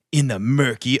 But in the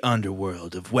murky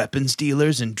underworld of weapons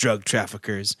dealers and drug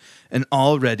traffickers, an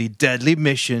already deadly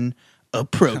mission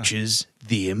approaches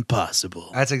the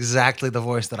impossible. That's exactly the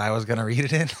voice that I was going to read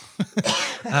it in.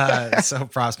 So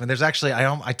props, man. There's actually,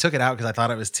 I took it out because I thought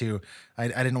it was too, I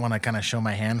didn't want to kind of show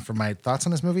my hand for my thoughts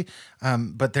on this movie.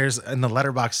 But there's, in the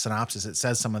Letterboxd synopsis, it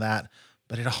says some of that,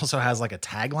 but it also has like a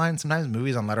tagline. Sometimes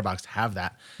movies on Letterboxd have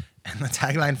that. And the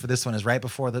tagline for this one is right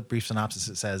before the brief synopsis.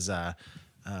 It says,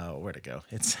 where'd it go?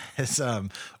 It says,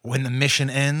 when the mission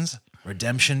ends,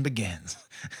 redemption begins.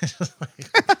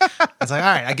 It's like,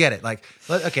 all right, I get it. Like,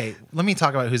 okay, let me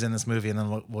talk about who's in this movie, and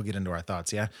then we'll get into our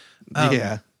thoughts. Yeah,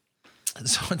 Yeah.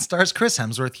 So it stars Chris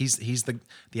Hemsworth. He's the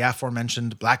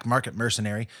aforementioned black market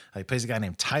mercenary. He plays a guy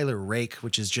named Tyler Rake,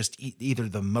 which is just either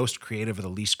the most creative or the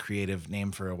least creative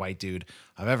name for a white dude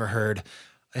I've ever heard.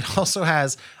 It also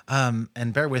has,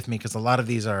 and bear with me because a lot of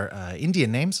these are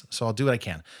Indian names, so I'll do what I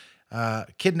can.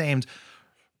 Kid named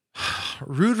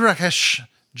Rudrakesh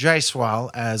Jaiswal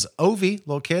as Ovi,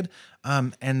 little kid.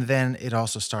 And then it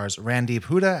also stars Randeep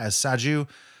Huda as Saju,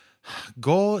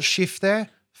 Golshifte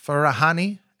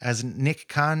Farahani as Nick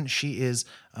Khan. She is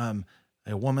a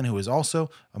woman who is also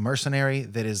a mercenary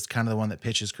that is kind of the one that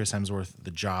pitches Chris Hemsworth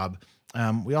the job.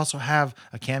 We also have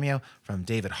a cameo from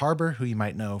David Harbour, who you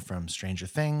might know from Stranger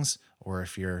Things, or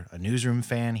if you're a Newsroom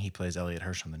fan, he plays Elliot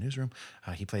Hirsch on The Newsroom.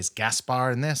 He plays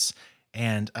Gaspar in this.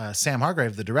 And Sam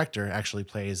Hargrave, the director, actually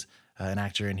plays an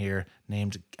actor in here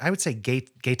named, I would say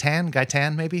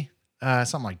Gaitan maybe,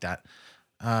 something like that.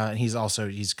 And he's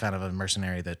kind of a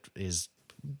mercenary that is,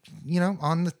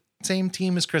 on the same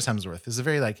team as Chris Hemsworth. It's a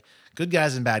very like good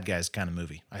guys and bad guys kind of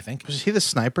movie, I think. Was he the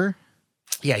sniper?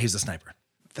 Yeah, he's the sniper.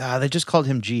 They just called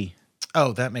him G.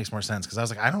 Oh, that makes more sense because I was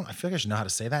like, I feel like I should know how to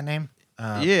say that name.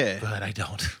 Yeah. But I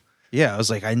don't. Yeah, I was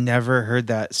like, I never heard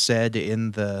that said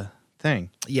in the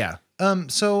thing. Yeah.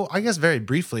 So I guess very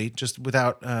briefly, just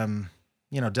without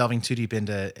delving too deep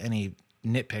into any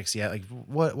nitpicks yet, like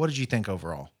what did you think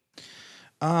overall?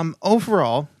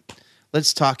 Overall,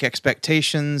 let's talk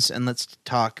expectations and let's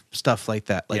talk stuff like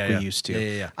that, like we used to.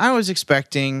 Yeah. I was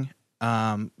expecting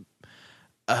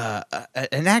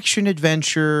an action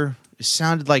adventure. It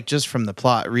sounded like, just from the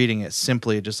plot, reading it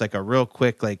simply, just like a real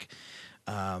quick, like,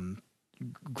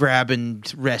 grab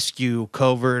and rescue,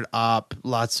 covert op,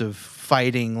 lots of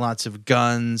fighting, lots of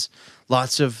guns,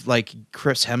 lots of like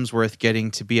Chris Hemsworth getting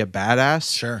to be a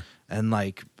badass. Sure. And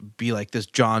like be like this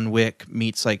John Wick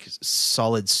meets like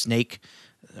Solid Snake,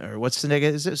 or what's the nigga?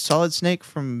 Is it Solid Snake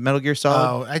from Metal Gear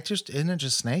Solid? Oh, isn't it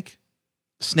just Snake?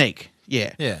 Snake.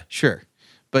 Yeah. Yeah. Sure.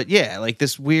 But yeah, like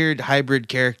this weird hybrid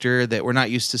character that we're not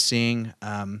used to seeing.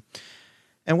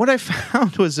 And what I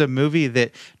found was a movie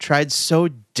that tried so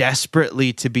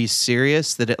desperately to be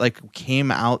serious that it like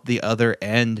came out the other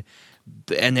end,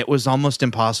 and it was almost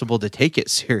impossible to take it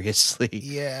seriously.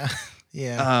 Yeah.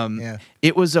 Yeah.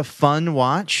 It was a fun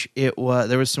watch. There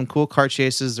was some cool car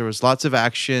chases. There was lots of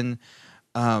action.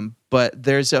 But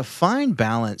there's a fine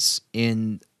balance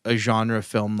in a genre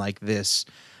film like this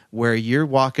where you're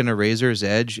walking a razor's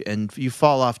edge and you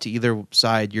fall off to either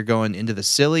side. You're going into the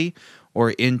silly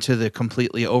or into the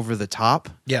completely over the top.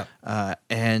 Yeah.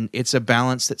 And it's a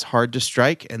balance that's hard to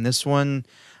strike. And this one,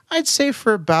 I'd say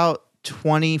for about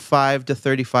 25 to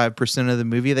 35% of the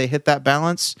movie, they hit that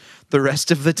balance. The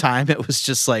rest of the time, it was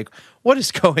just like, what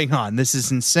is going on? This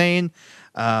is insane.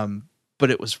 But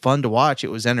it was fun to watch.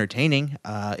 It was entertaining.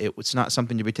 It was not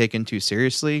something to be taken too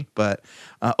seriously. But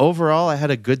overall, I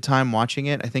had a good time watching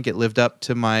it. I think it lived up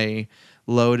to my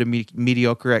low to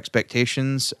mediocre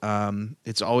expectations.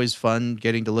 It's always fun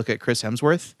getting to look at Chris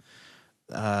Hemsworth.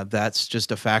 That's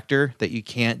just a factor that you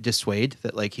can't dissuade,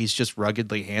 that like he's just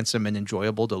ruggedly handsome and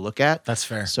enjoyable to look at. That's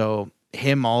fair. So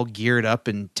him all geared up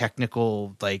in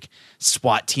technical like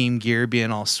SWAT team gear,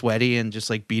 being all sweaty and just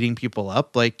like beating people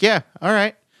up, like, yeah, all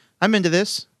right, I'm into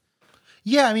this.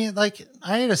 Yeah, I mean, like,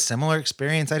 I had a similar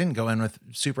experience. I didn't go in with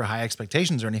super high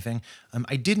expectations or anything.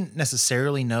 I didn't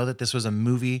necessarily know that this was a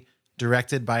movie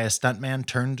directed by a stuntman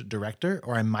turned director,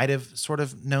 or I might have sort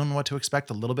of known what to expect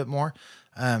a little bit more.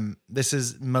 This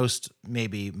is most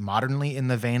maybe modernly in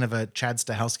the vein of a Chad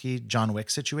Stahelski, John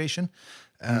Wick situation.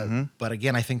 But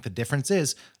again, I think the difference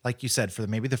is, like you said, for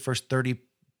maybe the first 30,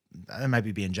 I might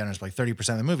be being generous, like 30%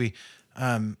 of the movie,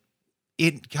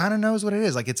 it kind of knows what it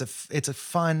is. Like it's a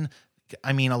fun,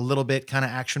 I mean, a little bit kind of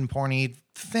action porny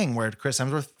thing where Chris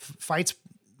Hemsworth fights,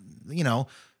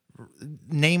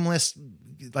 nameless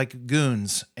like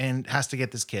goons and has to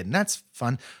get this kid, and that's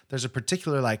fun. There's a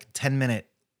particular like 10-minute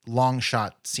long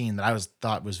shot scene that I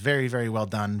thought was very, very well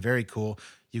done, very cool.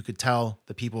 You could tell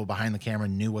the people behind the camera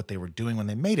knew what they were doing when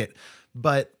they made it,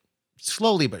 but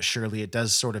slowly but surely it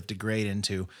does sort of degrade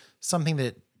into something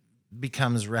that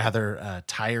becomes rather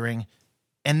tiring,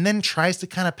 and then tries to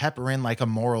kind of pepper in like a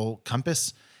moral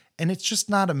compass. And it's just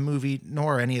not a movie,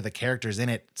 nor any of the characters in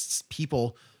it,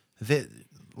 people that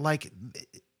like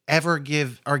ever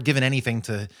are given anything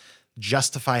to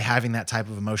justify having that type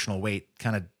of emotional weight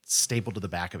kind of stapled to the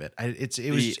back of it.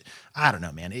 It was, I don't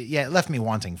know, man. It left me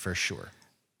wanting for sure.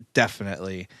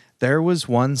 Definitely. There was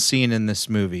one scene in this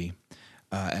movie,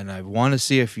 and I want to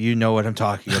see if you know what I'm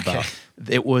talking about.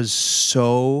 It was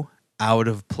so out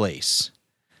of place.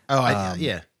 Oh,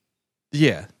 yeah.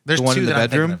 Yeah. There's the one two in the that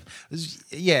bedroom. I'm thinking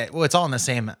of. Yeah, well, it's all in the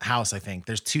same house, I think.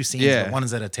 There's two scenes, Yeah. but one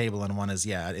is at a table and one is,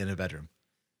 in a bedroom.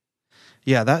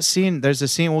 Yeah, that scene, there's a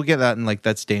scene, we'll get that in like,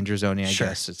 that's Danger Zone-y, I Sure,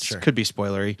 guess. It sure. could be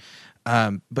spoilery.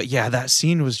 But yeah, that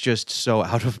scene was just so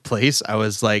out of place. I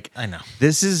was like, I know.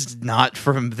 This is not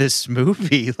from this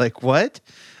movie. Like, what?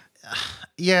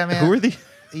 Yeah, man. Who are the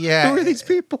Yeah. Who are these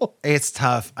people? It's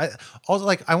tough. I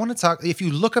want to talk, if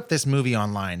you look up this movie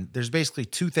online, there's basically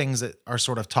two things that are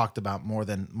sort of talked about more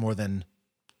than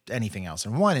anything else.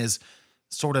 And one is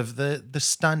sort of the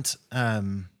stunt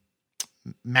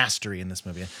mastery in this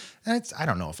movie. And I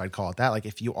don't know if I'd call it that. Like,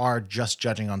 if you are just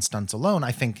judging on stunts alone,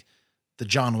 I think the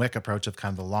John Wick approach of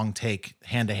kind of the long take,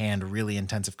 hand-to-hand, really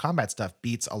intensive combat stuff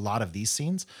beats a lot of these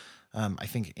scenes. I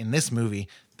think in this movie,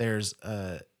 there's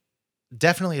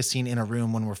definitely a scene in a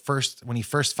room when he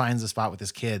first finds the spot with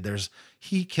his kid.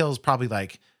 He kills probably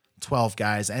like 12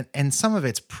 guys, and some of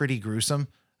it's pretty gruesome,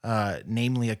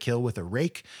 namely a kill with a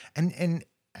rake. And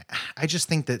I just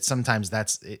think that sometimes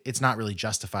it's not really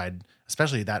justified,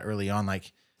 especially that early on.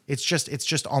 Like it's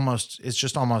just almost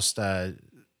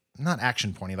not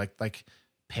action porny, like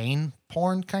pain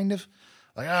porn kind of.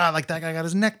 Like that guy got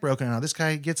his neck broken. Now this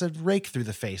guy gets a rake through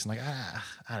the face. And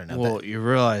I don't know. Well, you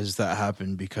realize that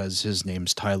happened because his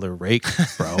name's Tyler Rake,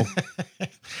 bro.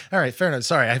 All right, fair enough.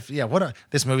 Sorry.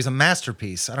 This movie's a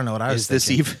masterpiece. I don't know what I was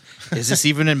thinking. Is this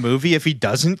even a movie if he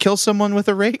doesn't kill someone with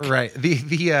a rake? Right.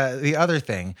 The other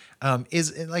thing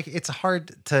is like it's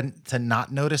hard to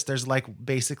not notice. There's like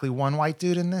basically one white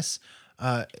dude in this.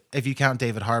 If you count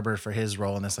David Harbour for his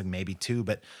role in this, like maybe 2,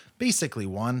 but basically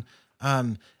 1.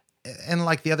 And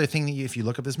like the other thing that if you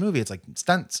look at this movie, it's like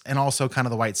stunts and also kind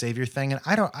of the white savior thing. And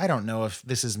I don't know if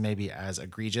this is maybe as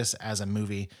egregious as a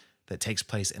movie that takes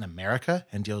place in America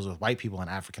and deals with white people and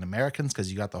African Americans,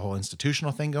 because you got the whole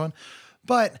institutional thing going.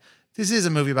 But this is a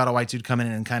movie about a white dude coming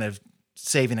in and kind of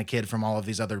saving a kid from all of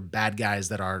these other bad guys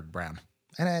that are brown.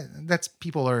 And that's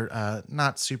people are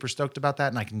not super stoked about that,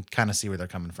 and I can kind of see where they're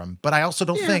coming from. But I also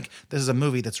don't think this is a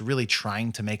movie that's really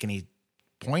trying to make any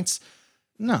points.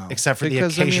 No, Except for the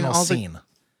because, occasional scene.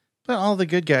 But all the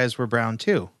good guys were brown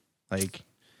too. Like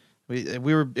we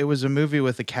were. It was a movie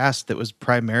with a cast that was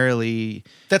primarily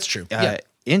That's true.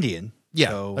 Indian. Yeah,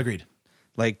 So, agreed.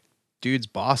 Like, dude's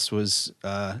boss was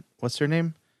what's her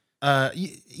name?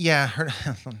 Yeah. Her,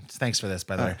 thanks for this,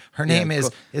 by the way. Her yeah, name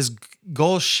is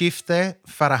Golshifteh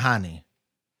Farahani.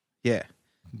 Yeah,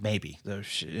 Maybe. so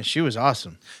she was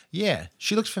awesome. Yeah,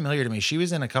 she looks familiar to me. She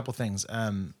was in a couple things.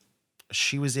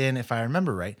 She was in, if I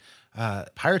remember right,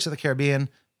 Pirates of the Caribbean.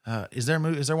 Is there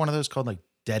one of those called like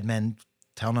Dead Men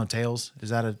Tell No Tales? Is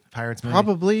that a Pirates movie?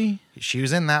 Probably. She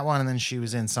was in that one, and then she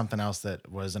was in something else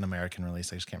that was an American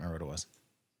release. I just can't remember what it was.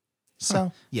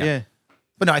 So yeah.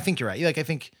 But no, I think you're right. Like, I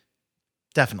think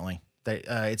definitely that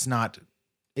it's not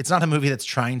a movie that's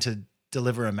trying to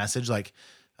deliver a message like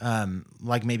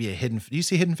maybe a hidden. Do you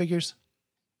see Hidden Figures?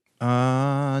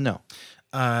 No.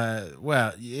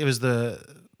 Well, it was the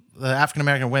African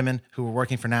American women who were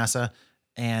working for NASA,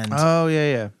 and Oh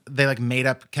yeah. they like made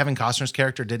up Kevin Costner's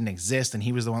character didn't exist, and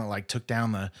he was the one that like took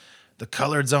down the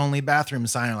coloreds only bathroom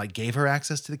sign and like gave her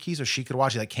access to the key so she could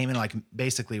watch it. Like came in and like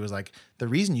basically was like, the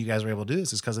reason you guys were able to do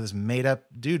this is because of this made up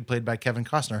dude played by Kevin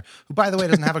Costner, who by the way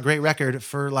doesn't have a great record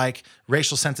for like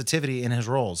racial sensitivity in his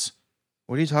roles.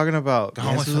 What are you talking about? Gone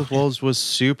with Dances the- with Wolves was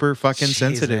super fucking Jeez,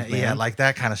 sensitive, man. Yeah, like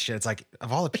that kind of shit. It's like,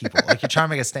 of all the people, like you're trying to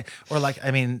make a stand, or like,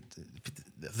 I mean,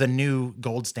 the new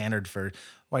gold standard for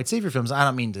white savior films. I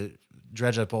don't mean to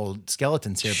dredge up old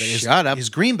skeletons here, but Shut up. his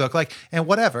Green Book, like, and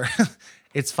whatever,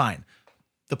 it's fine.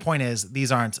 The point is,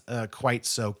 these aren't quite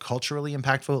so culturally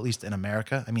impactful, at least in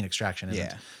America. I mean, Extraction isn't.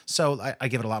 Yeah. So I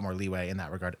give it a lot more leeway in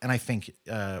that regard. And I think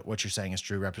what you're saying is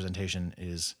true. Representation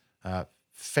is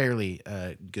fairly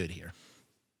good here.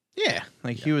 Yeah,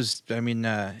 like he was. I mean,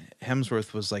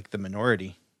 Hemsworth was like the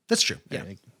minority. That's true. Yeah.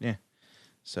 Yeah.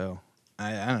 So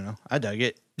I don't know. I dug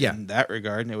it. Yeah. In that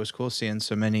regard, and it was cool seeing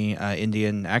so many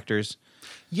Indian actors.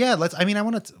 Yeah,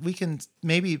 we can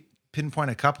maybe pinpoint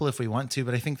a couple if we want to,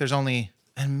 but I think there's only,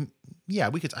 and yeah,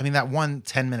 we could, I mean, that one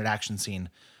 10-minute action scene,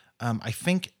 I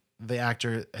think the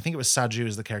actor, I think it was Saju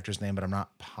is the character's name, but I'm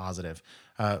not positive.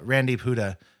 Randeep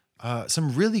Huda,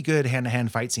 some really good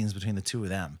hand-to-hand fight scenes between the two of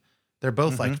them. They're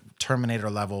both like Terminator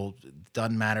level,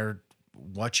 doesn't matter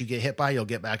what you get hit by, you'll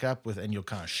get back up with, and you'll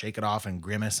kind of shake it off and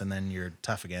grimace, and then you're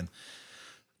tough again.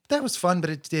 That was fun, but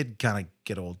it did kind of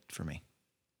get old for me.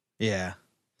 Yeah.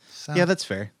 So, Yeah, that's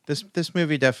fair. This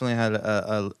movie definitely had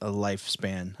a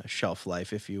lifespan, a shelf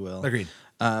life, if you will. agreed.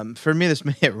 For me,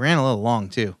 it ran a little long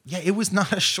too. Yeah, it was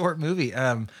not a short movie.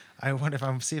 I wonder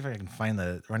see if I can find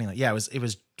the running. Yeah, it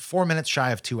was 4 minutes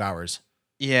shy of 2 hours.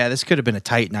 Yeah, this could have been a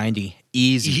tight 90,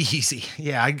 easy. Easy.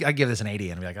 Yeah, I give this an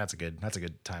 80 and be like, that's a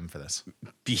good time for this.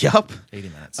 Yup. 80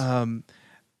 minutes.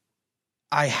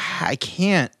 I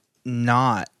can't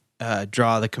not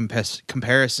draw the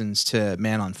comparisons to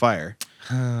Man on Fire.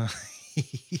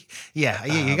 Yeah,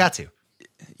 you got to.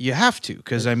 You have to,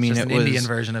 because I mean, Just it an was Indian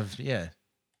version of Yeah.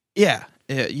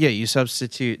 You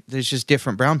substitute. There's just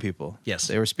different brown people. Yes.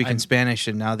 They were speaking Spanish,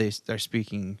 and now they're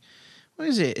speaking. What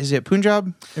is it? Is it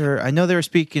Punjab? Or I know they were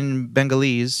speaking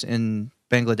Bengalese in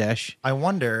Bangladesh. I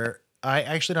wonder. I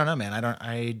actually don't know, man.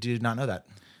 I do not know that.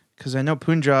 Because I know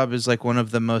Punjab is like one of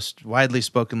the most widely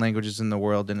spoken languages in the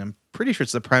world, and I'm pretty sure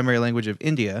it's the primary language of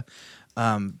India.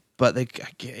 But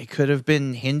it could have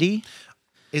been Hindi.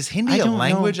 Is Hindi I a don't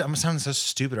language? know. I'm sounding so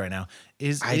stupid right now.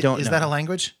 Is that know. a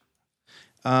language?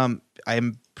 I'm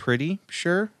pretty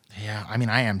sure. Yeah, I mean,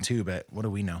 I am too, but what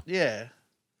do we know? Yeah.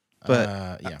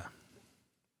 But yeah.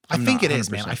 I I'm think not it is,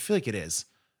 man. 100%. I feel like it is.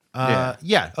 Yeah.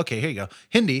 Yeah. Okay, here you go.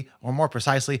 Hindi, or more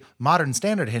precisely, modern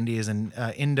standard Hindi is an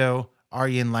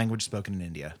Indo-Aryan language spoken in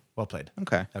India. Well played.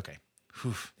 okay. Okay.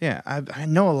 Whew. Yeah, I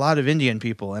know a lot of Indian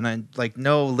people, and I like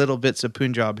know little bits of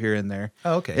Punjab here and there.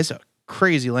 Oh, okay. It's a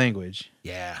crazy language.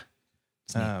 Yeah.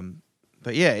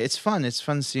 But yeah, it's fun. It's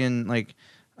fun seeing, like,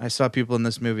 I saw people in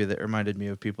this movie that reminded me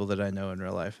of people that I know in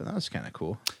real life, and that was kind of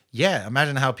cool. Yeah.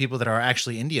 Imagine how people that are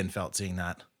actually Indian felt seeing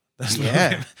that. This Yeah.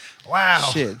 movie. Wow.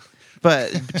 Shit.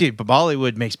 But dude,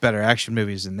 Bollywood makes better action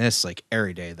movies than this, like,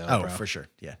 every day though. Oh, bro. for sure.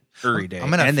 Yeah. Every day. I'm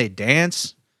gonna- And they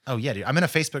dance. Oh yeah, dude. I'm in a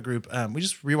Facebook group. We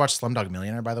just rewatched Slumdog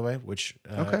Millionaire, by the way, which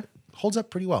Okay. holds up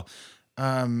pretty well.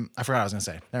 I forgot what I was gonna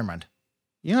say. Never mind.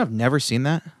 You know, I've never seen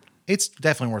that. It's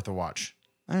definitely worth a watch.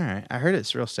 All right, I heard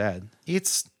it's real sad.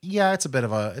 It's a bit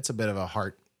of a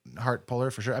heart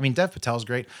puller for sure. I mean, Dev Patel's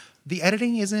great. The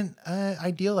editing isn't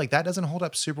ideal. Like that doesn't hold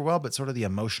up super well, but sort of the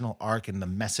emotional arc and the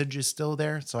message is still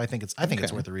there. So I think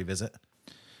it's worth a revisit.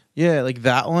 Yeah, like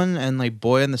that one and like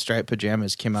Boy in the Striped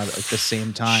Pajamas came out at like the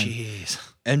same time. Jeez.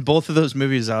 And both of those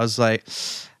movies, I was like,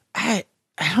 I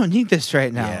don't need this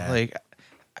right now. Yeah. Like,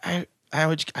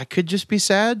 I could just be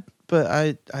sad,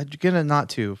 but I'm gonna not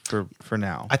to for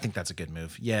now. I think that's a good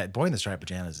move. Yeah, Boy in the Striped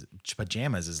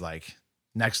Pajamas is like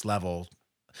next level.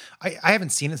 I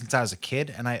haven't seen it since I was a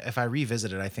kid, and if I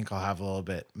revisit it, I think I'll have a little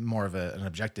bit more of an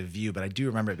objective view. But I do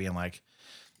remember it being like,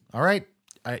 all right,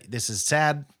 this is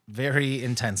sad very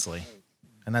intensely,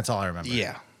 and that's all I remember.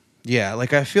 Yeah.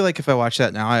 Like I feel like if I watch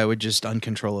that now, I would just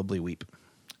uncontrollably weep.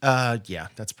 Yeah,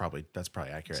 that's probably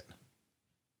accurate.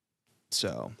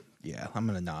 So yeah, I'm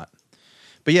gonna not.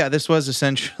 But yeah, this was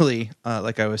essentially,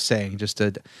 like I was saying, just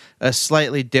a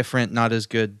slightly different, not as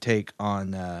good take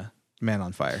on Man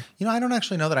on Fire. You know, I don't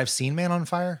actually know that I've seen Man on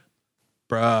Fire.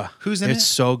 Bruh. Who's in it? It's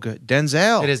so good.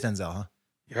 Denzel. It is Denzel, huh?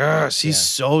 Yes, he's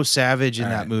so savage in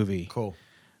All that right. movie. Cool.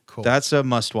 That's a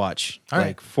must watch. All like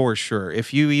right. for sure.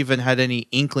 If you even had any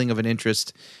inkling of an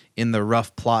interest in the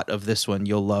rough plot of this one,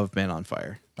 you'll love Man on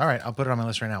Fire. All right, I'll put it on my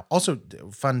list right now. Also,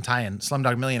 fun tie-in,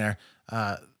 Slumdog Millionaire.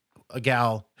 A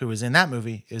gal who was in that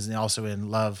movie is also in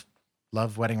Love,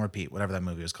 Wedding, Repeat, whatever that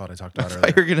movie was called. I talked about I earlier.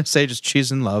 thought you were gonna say just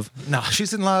Cheese and Love. No,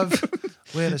 she's in love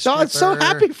with a stripper. No, I'm so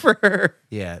happy for her.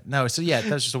 Yeah, no, so yeah,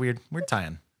 that's just a weird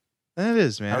tie-in. That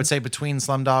is, man. I would say between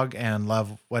Slumdog and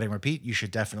Love, Wedding, Repeat, you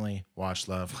should definitely watch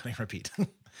Love, Wedding, Repeat.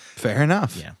 Fair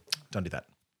enough. Yeah, don't do that.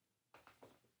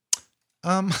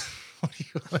 What do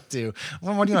you want to do?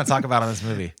 What do you want to talk about on this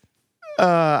movie?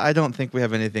 I don't think we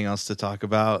have anything else to talk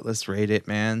about. Let's rate it,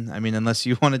 man. I mean, unless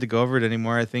you wanted to go over it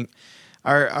anymore, I think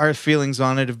our feelings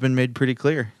on it have been made pretty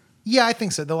clear. Yeah, I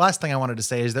think so. The last thing I wanted to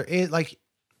say is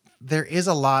there is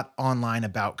a lot online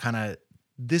about kind of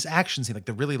this action scene, like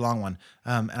the really long one.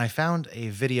 And I found a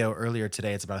video earlier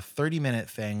today. It's about a 30-minute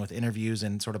thing with interviews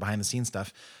and sort of behind the scenes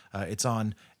stuff. It's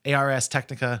on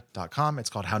arstechnica.com. It's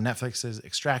called How Netflix's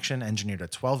Extraction Engineered a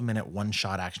 12-minute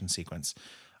one-shot action sequence.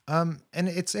 And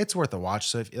it's worth a watch.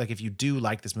 So if you do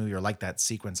like this movie or like that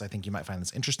sequence, I think you might find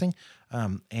this interesting.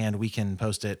 And we can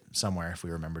post it somewhere if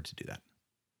we remember to do that.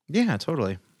 Yeah,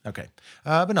 totally. Okay.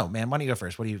 But no, man, why don't you go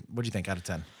first? What do you think out of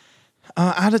 10?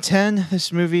 Out of 10,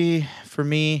 this movie for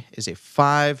me is a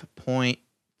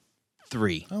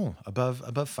 5.3. Oh,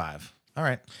 above 5. All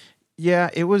right.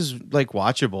 Yeah, it was like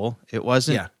watchable. It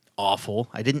wasn't awful.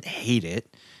 I didn't hate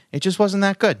it. It just wasn't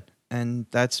that good, and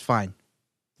that's fine.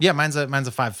 Yeah, mine's a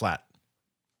 5 flat.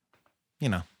 You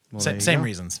know, Well, there you same go.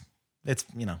 reasons. It's,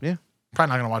 Yeah. probably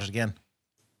not going to watch it again.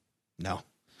 No.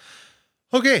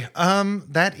 Okay,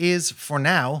 that is for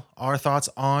now our thoughts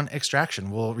on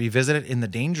Extraction. We'll revisit it in the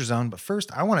Danger Zone, but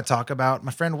first I want to talk about,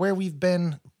 my friend, where we've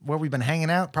been hanging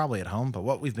out, probably at home, but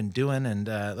what we've been doing, and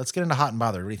let's get into Hot and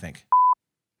Bothered. What do you think?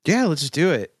 Yeah, let's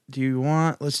do it.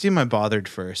 Let's do my bothered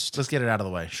first. Let's get it out of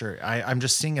the way. Sure. I'm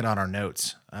just seeing it on our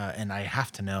notes, and I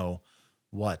have to know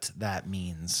what that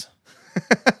means.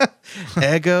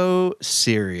 Eggo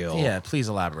cereal. Yeah, please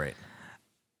elaborate.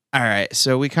 All right,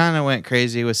 so we kind of went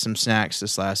crazy with some snacks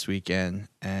this last weekend,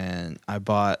 and I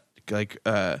bought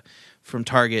from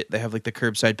Target. They have like the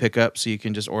curbside pickup, so you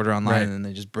can just order online Right. and then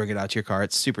they just bring it out to your car.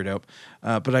 It's super dope.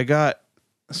 But I got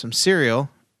some cereal.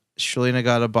 Shalina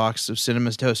got a box of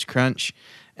Cinema's Toast Crunch,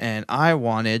 and I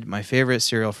wanted my favorite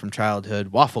cereal from childhood,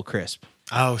 Waffle Crisp.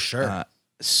 Oh, sure.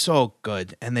 So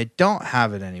good, and they don't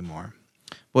have it anymore.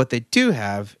 What they do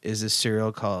have is a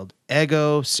cereal called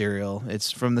Eggo cereal.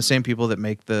 It's from the same people that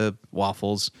make the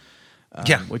waffles,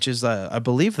 which is, I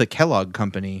believe, the Kellogg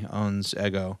company owns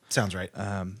Eggo. Sounds right.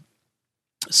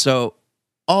 So,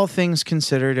 all things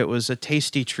considered, it was a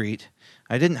tasty treat.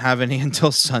 I didn't have any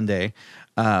until Sunday.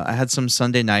 I had some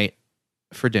Sunday night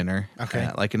for dinner,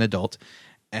 like an adult.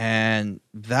 And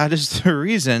that is the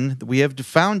reason we have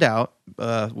found out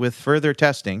with further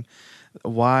testing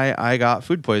why I got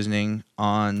food poisoning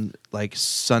on like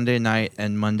Sunday night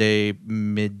and Monday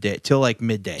midday till like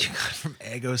midday. From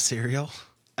Eggo cereal?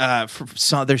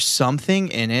 There's something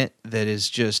in it that is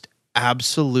just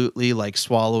absolutely like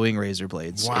swallowing razor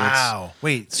blades. Wow.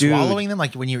 Wait, Dude. swallowing them?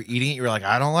 Like when you were eating it, you were like,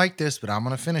 I don't like this, but I'm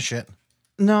going to finish it.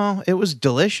 No, it was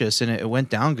delicious and it went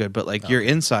down good, but like your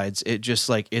insides, it just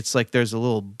like, it's like there's a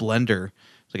little blender,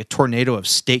 like a tornado of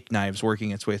steak knives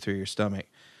working its way through your stomach.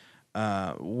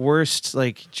 Worst,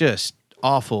 like just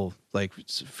awful like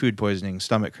food poisoning,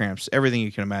 stomach cramps, everything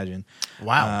you can imagine.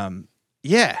 Wow.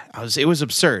 Yeah, it was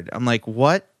absurd. I'm like,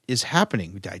 what is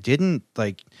happening?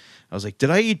 I was like, did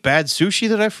I eat bad sushi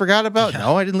that I forgot about?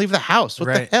 No, I didn't leave the house. What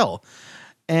the hell?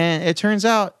 And it turns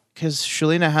out, because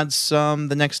Shalina had some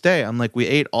the next day, I'm like, we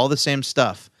ate all the same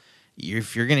stuff.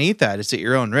 If you're going to eat that, it's at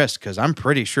your own risk, because I'm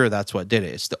pretty sure that's what did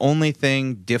it. It's the only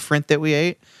thing different that we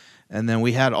ate. And then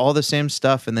we had all the same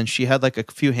stuff. And then she had like a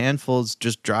few handfuls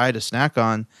just dry to snack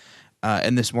on.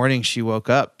 And this morning she woke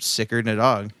up sicker than a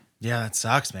dog. Yeah, that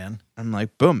sucks, man. I'm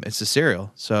like, boom, it's a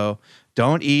cereal. So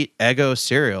don't eat Eggo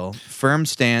cereal. Firm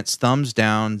stance, thumbs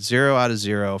down, 0 out of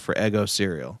 0 for Eggo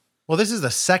cereal. Well, this is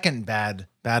the second bad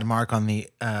mark on the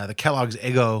Kellogg's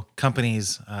Eggo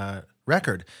company's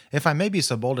record. If I may be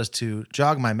so bold as to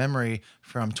jog my memory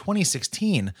from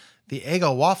 2016, the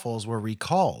Eggo waffles were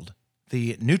recalled,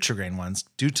 the Nutri-Grain ones,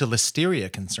 due to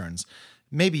listeria concerns.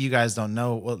 Maybe you guys don't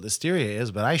know what listeria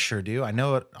is, but I sure do. I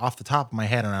know it off the top of my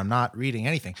head, and I'm not reading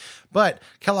anything. But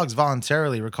Kellogg's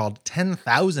voluntarily recalled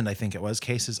 10,000, I think it was,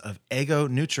 cases of Eggo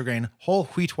Nutri-Grain whole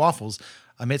wheat waffles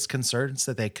amidst concerns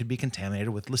that they could be contaminated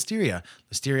with listeria.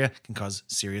 Listeria can cause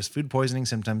serious food poisoning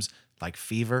symptoms like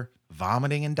fever,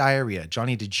 vomiting, and diarrhea.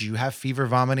 Johnny, did you have fever,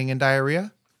 vomiting, and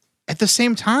diarrhea? At the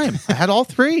same time, I had all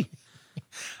three.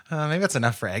 Maybe that's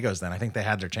enough for Eggos then. I think they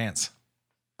had their chance.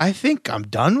 I think I'm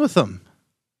done with them.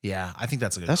 Yeah, I think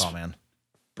that's a good call, man.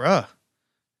 Bruh.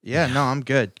 Yeah, no, I'm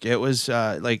good. It was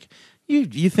like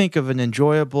you think of an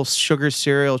enjoyable sugar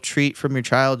cereal treat from your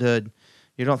childhood.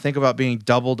 You don't think about being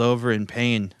doubled over in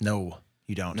pain. No,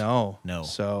 you don't. No. No.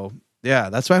 So, yeah,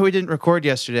 that's why we didn't record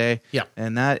yesterday. Yeah.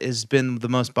 And that has been the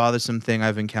most bothersome thing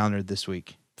I've encountered this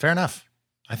week. Fair enough.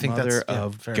 I think Mother that's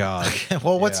of fair God. enough.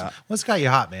 Well, what's got you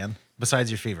hot, man?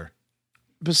 Besides your fever.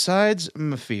 Besides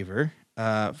my fever,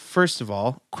 first of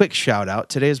all, quick shout out.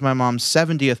 Today is my mom's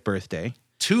 70th birthday.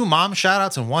 2 mom shout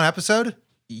outs in one episode?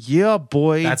 Yeah,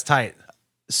 boy. That's tight.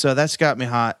 So that's got me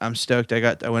hot. I'm stoked.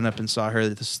 I went up and saw her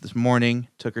this morning,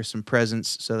 took her some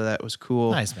presents, so that was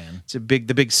cool. Nice, man. It's the big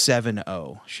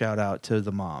 7-0. Shout out to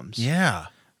the moms. Yeah.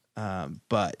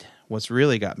 But what's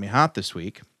really got me hot this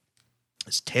week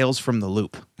is Tales from the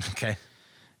Loop. Okay.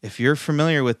 If you're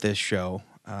familiar with this show,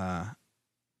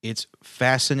 it's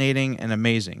fascinating and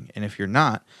amazing. And if you're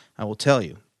not, I will tell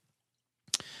you.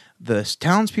 The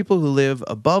townspeople who live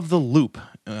above the loop,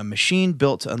 a machine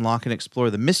built to unlock and explore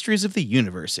the mysteries of the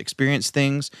universe, experience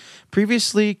things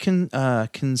previously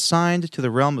consigned to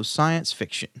the realm of science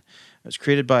fiction. It was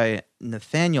created by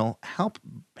Nathaniel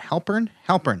Halpern,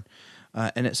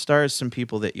 and it stars some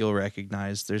people that you'll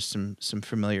recognize. There's some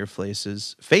familiar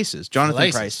faces.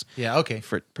 Jonathan Pryce, Yeah, okay.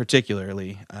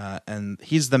 particularly, and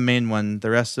he's the main one. The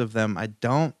rest of them, I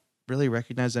don't really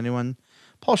recognize anyone.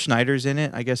 Paul Schneider's in it.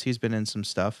 I guess he's been in some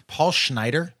stuff. Paul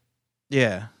Schneider?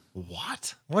 Yeah.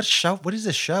 What? What show? What is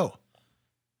this show?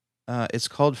 It's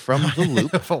called From the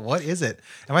Loop. But what is it?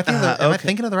 Am I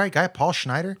thinking of the right guy? Paul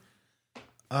Schneider?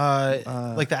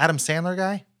 Like the Adam Sandler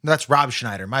guy? No, that's Rob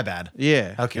Schneider. My bad.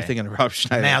 Yeah. Okay. You're thinking of Rob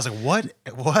Schneider. Man, I was like, what?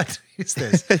 What is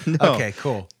this? No. Okay,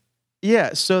 cool.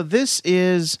 Yeah. So this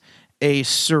is a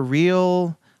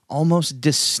surreal, almost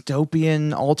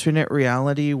dystopian alternate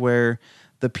reality where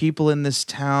the people in this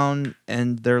town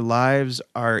and their lives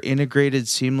are integrated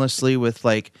seamlessly with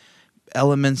like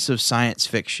elements of science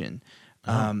fiction.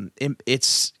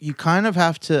 It's you kind of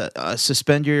have to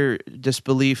suspend your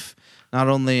disbelief not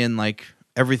only in like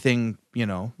everything,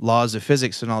 laws of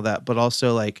physics and all that, but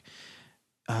also like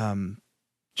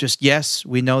just yes,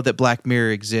 we know that Black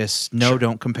Mirror exists. No,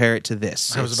 don't compare it to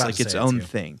this. I was It's about like to its say it own too.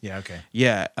 thing. Yeah, okay.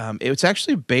 Yeah, it's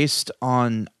actually based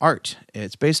on art.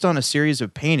 It's based on a series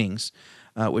of paintings,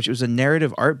 which was a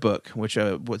narrative art book, which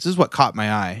this is what caught my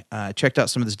eye. I checked out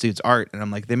some of this dude's art, and I'm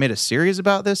like, they made a series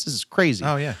about this? This is crazy.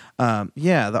 Oh, yeah.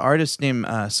 Yeah, the artist named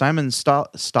Simon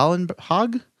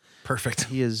Stalenhag. Perfect.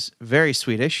 He is very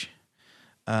Swedish,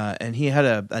 and he had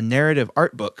a narrative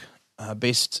art book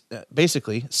based,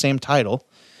 basically, same title,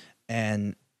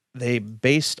 and they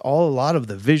based a lot of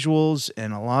the visuals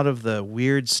and a lot of the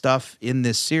weird stuff in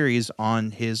this series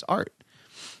on his art.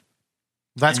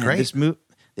 That's And great. This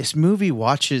movie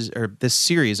this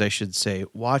series, I should say,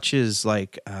 watches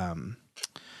like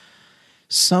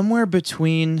somewhere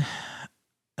between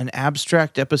an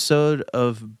abstract episode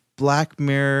of Black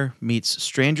Mirror meets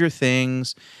Stranger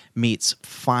Things meets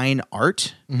fine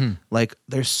art. Mm-hmm. Like,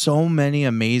 there's so many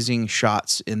amazing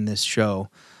shots in this show,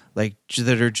 like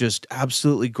that are just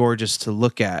absolutely gorgeous to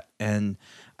look at. And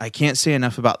I can't say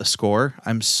enough about the score.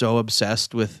 I'm so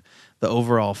obsessed with the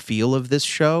overall feel of this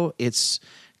show. It's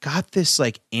got this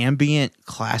like ambient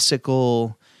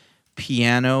classical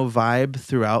piano vibe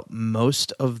throughout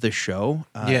most of the show.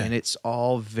 And it's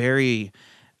all very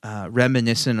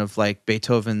reminiscent of like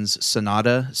Beethoven's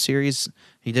sonata series.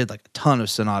 He did like a ton of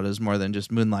sonatas, more than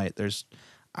just Moonlight.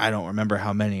 I don't remember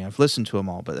how many. I've listened to them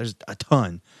all, but there's a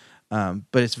ton.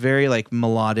 But it's very like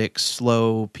melodic,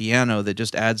 slow piano that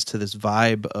just adds to this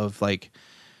vibe of like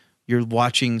you're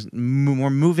watching more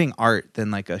moving art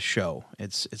than like a show.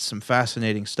 It's some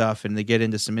fascinating stuff, and they get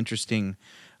into some interesting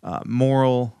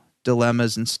moral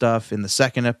dilemmas and stuff in the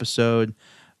second episode.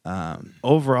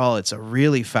 Overall, it's a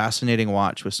really fascinating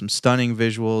watch with some stunning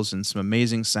visuals and some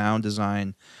amazing sound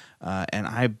design. And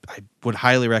I would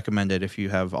highly recommend it if you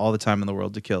have all the time in the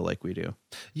world to kill like we do.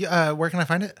 Yeah, where can I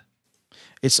find it?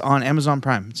 It's on Amazon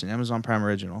Prime. It's an Amazon Prime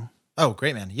original. Oh,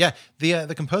 great, man. Yeah,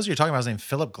 the composer you're talking about is named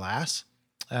Philip Glass.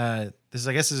 I guess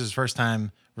this is his first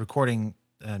time recording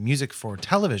music for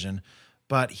television,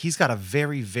 but he's got a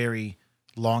very, very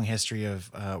long history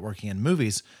of working in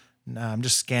movies. I'm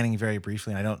just scanning very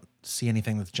briefly, and I don't see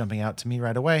anything that's jumping out to me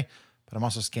right away, but I'm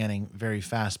also scanning very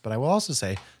fast. But I will also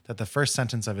say that the first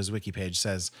sentence of his wiki page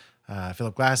says,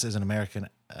 Philip Glass is an American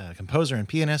composer and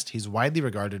pianist. He's widely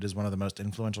regarded as one of the most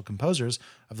influential composers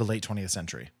of the late 20th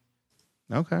century.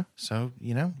 Okay. So,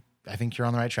 I think you're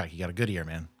on the right track. You got a good ear,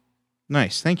 man.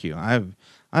 Nice. Thank you.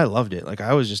 I loved it. Like,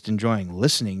 I was just enjoying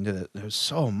listening to it. There was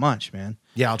so much, man.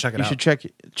 Yeah, I'll check it out. You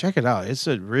should check it out. It's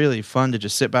really fun to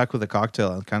just sit back with a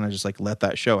cocktail and kind of just like let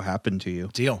that show happen to you.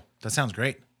 Deal. That sounds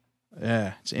great.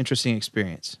 Yeah, it's an interesting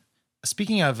experience.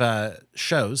 Speaking of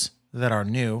shows that are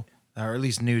new, or at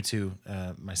least new to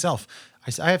myself,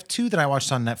 I have two that I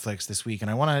watched on Netflix this week, and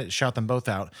I want to shout them both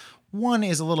out. One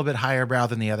is a little bit higher brow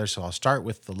than the other, so I'll start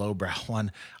with the low brow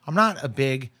one. I'm not a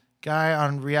big guy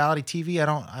on reality TV.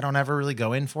 I don't ever really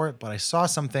go in for it, but I saw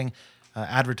something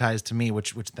advertised to me,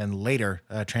 which then later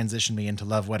transitioned me into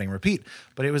Love, Wedding, Repeat.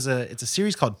 But it's a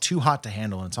series called Too Hot to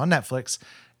Handle, and it's on Netflix,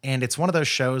 and it's one of those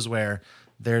shows where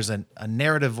there's a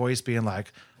narrative voice being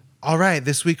like, all right,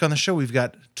 this week on the show, we've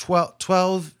got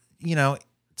 12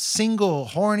 single,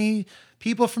 horny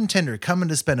people from Tinder coming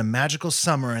to spend a magical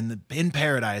summer in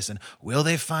paradise, and will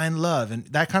they find love, and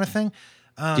that kind of thing.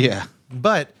 Yeah.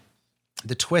 But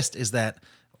the twist is that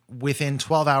within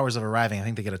 12 hours of arriving, I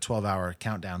think they get a 12-hour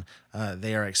countdown,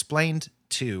 they are explained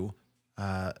to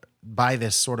by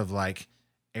this sort of like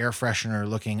air freshener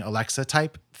looking Alexa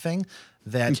type thing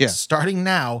that starting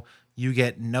now, you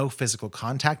get no physical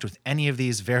contact with any of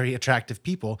these very attractive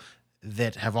people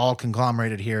that have all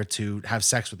conglomerated here to have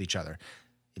sex with each other.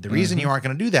 The reason you aren't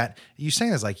going to do that, you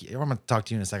saying this like, I'm going to talk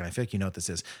to you in a second. I feel like you know what this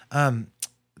is.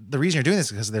 The reason you're doing this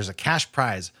is because there's a cash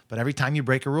prize, but every time you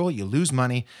break a rule, you lose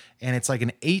money. And it's like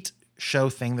an 8-show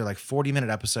thing. They're like 40-minute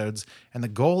episodes. And the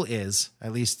goal is,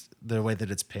 at least the way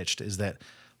that it's pitched, is that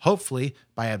hopefully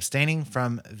by abstaining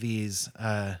from these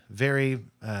very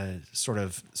sort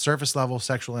of surface level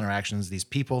sexual interactions, these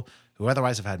people who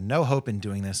otherwise have had no hope in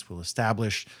doing this will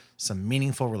establish some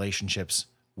meaningful relationships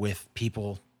with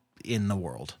people in the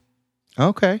world.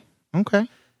 Okay.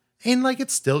 And like,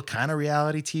 it's still kind of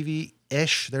reality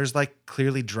TV-ish. There's like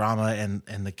clearly drama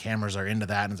and the cameras are into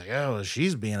that. And it's like, oh,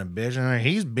 she's being a bitch and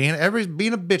everybody's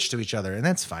being a bitch to each other. And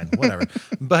that's fine, whatever.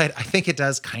 But I think it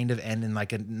does kind of end in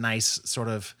like a nice sort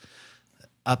of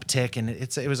uptick. And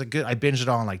it was a good, I binged it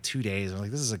all in like 2 days. I'm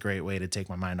like, this is a great way to take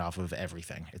my mind off of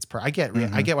everything. I get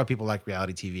why people like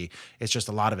reality TV. It's just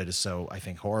a lot of it is so, I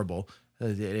think, horrible.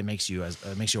 It makes you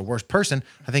a worse person.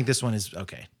 I think this one is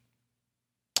okay.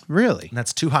 Really? And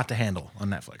that's Too Hot to Handle on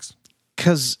Netflix.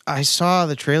 Because I saw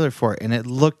the trailer for it and it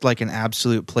looked like an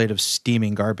absolute plate of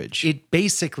steaming garbage. It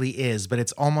basically is, but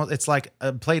it's like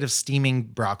a plate of steaming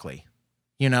broccoli,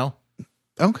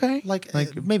 Okay. Like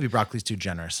maybe broccoli's too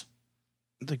generous.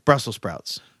 Like Brussels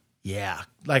sprouts. Yeah.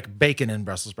 Like bacon and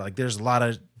Brussels sprouts. Like there's a lot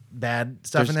of bad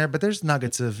stuff in there, but there's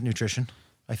nuggets of nutrition,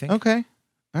 I think. Okay.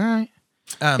 All right.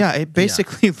 It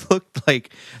basically looked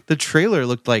like, the trailer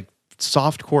looked like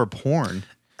softcore porn.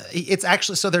 It's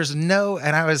actually, so there's no,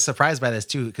 and I was surprised by this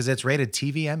too, because it's rated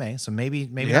TVMA, so maybe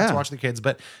not to watch the kids,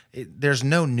 but there's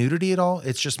no nudity at all.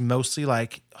 It's just mostly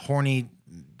like horny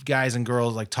guys and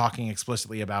girls like talking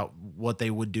explicitly about what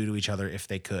they would do to each other if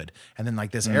they could. And then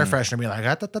like this air freshener being like,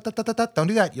 don't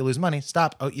do that, you lose money.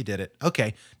 Stop. Oh, you did it.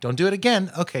 Okay. Don't do it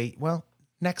again. Okay. Well,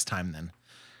 next time then.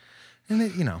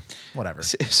 And whatever.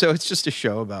 So it's just a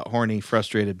show about horny,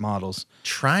 frustrated models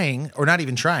trying, or not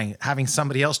even trying, having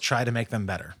somebody else try to make them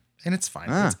better. And it's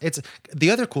fine. It's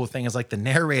the other cool thing is like the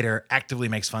narrator actively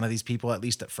makes fun of these people, at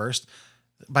least at first,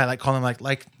 by like calling them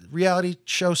like reality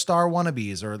show star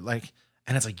wannabes or like,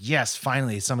 and it's like, yes,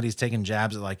 finally somebody's taking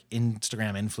jabs at like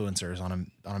Instagram influencers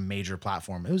on a major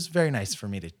platform. It was very nice for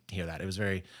me to hear that. It was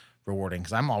very rewarding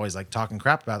because I'm always like talking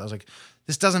crap about it. I was like,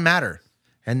 this doesn't matter.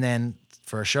 And then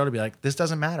for a show to be like, this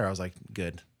doesn't matter. I was like,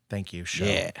 good. Thank you, show.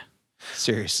 Yeah.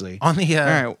 Seriously. On the, All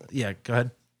right. yeah, go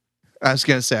ahead. I was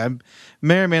going to say, I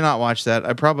may or may not watch that.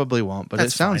 I probably won't, but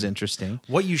That's it sounds fine. interesting.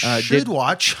 What you should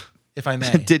watch, if I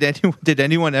may. Did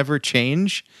anyone ever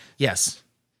change? Yes.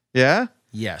 Yeah?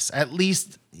 Yes. At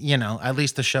least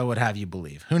the show would have you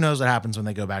believe. Who knows what happens when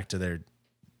they go back to their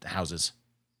houses.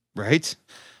 Right?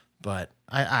 But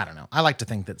I don't know. I like to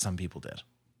think that some people did.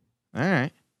 All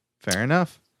right. Fair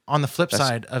enough. On the flip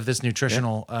side of this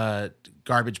nutritional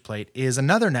garbage plate is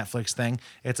another Netflix thing.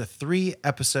 It's a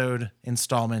 3-episode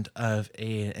installment of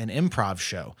an improv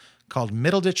show called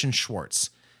Middleditch and Schwartz.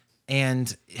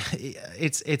 And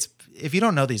it's if you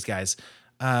don't know these guys,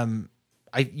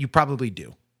 you probably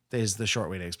do. Is the short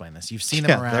way to explain this. You've seen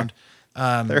them around.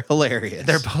 They're hilarious.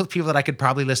 They're both people that I could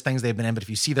probably list things they've been in, but if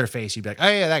you see their face, you'd be like, oh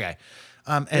yeah, that guy.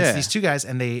 And it's these two guys,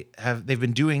 and they've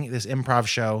been doing this improv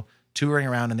show, touring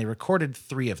around, and they recorded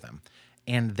 3 of them.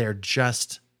 And they're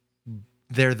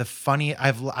the funny.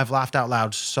 I've laughed out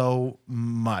loud so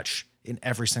much in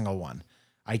every single one.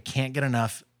 I can't get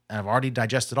enough. And I've already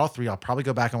digested all 3. I'll probably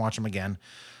go back and watch them again.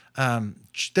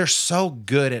 They're so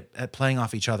good at playing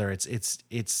off each other.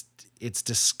 It's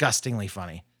disgustingly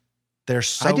funny. They're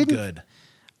so good.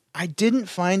 I didn't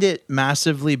find it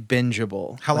massively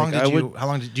bingeable. How long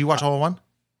did you watch all one?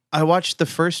 I watched the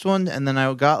first one, and then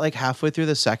I got like halfway through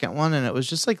the second one, and it was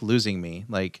just like losing me.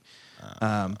 But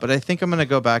I think I'm gonna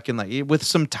go back and like with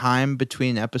some time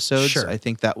between episodes. Sure. I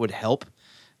think that would help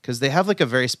because they have like a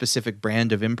very specific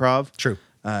brand of improv. True.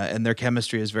 And their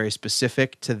chemistry is very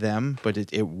specific to them, but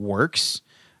it works.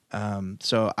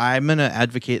 So I'm going to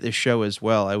advocate this show as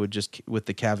well. I would just, with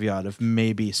the caveat of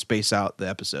maybe space out the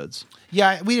episodes.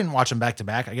 Yeah, we didn't watch them back to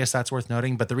back. I guess that's worth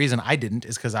noting. But the reason I didn't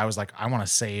is because I was like, I want to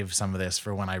save some of this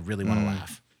for when I really want to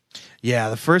laugh. Yeah,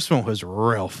 the first one was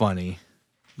real funny.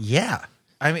 Yeah.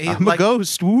 I mean, I'm a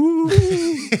ghost. Woo!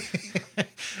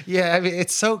 Yeah, I mean,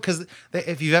 it's so because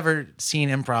if you've ever seen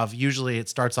improv, usually it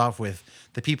starts off with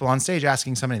the people on stage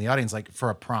asking somebody in the audience like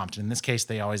for a prompt. And in this case,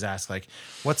 they always ask like,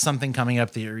 "What's something coming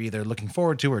up that you're either looking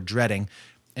forward to or dreading?"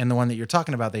 And the one that you're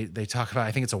talking about, they talk about.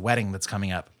 I think it's a wedding that's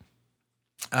coming up.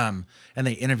 And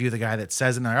they interview the guy that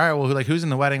says, "And all right, well, who's in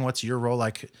the wedding? What's your role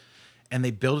like?" And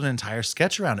they build an entire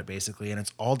sketch around it basically, and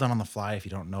it's all done on the fly. If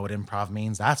you don't know what improv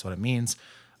means, that's what it means.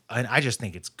 And I just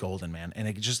think it's golden, man.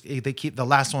 And they keep the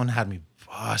last one had me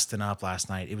busting up last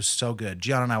night. It was so good.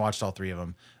 Gianna and I watched all 3 of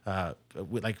them.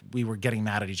 We were getting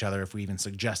mad at each other if we even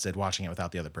suggested watching it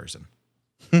without the other person.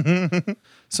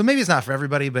 So maybe it's not for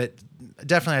everybody, but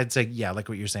definitely I'd say, yeah, like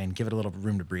what you're saying, give it a little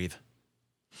room to breathe.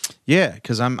 Yeah,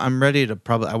 because I'm ready to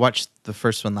I watched the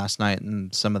first one last night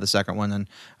and some of the second one, and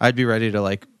I'd be ready to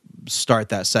like start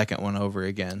that second one over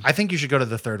again. I think you should go to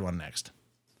the third one next.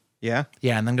 Yeah?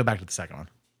 Yeah, and then go back to the second one.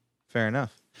 Fair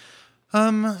enough.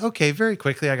 Okay, very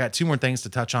quickly, I got 2 more things to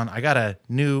touch on. I got a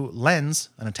new lens,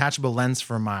 an attachable lens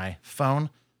for my phone.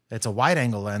 It's a wide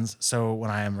angle lens, so when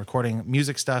I am recording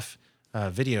music stuff,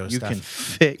 video You stuff, can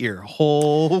fit your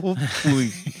whole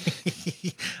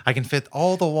I can fit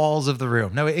all the walls of the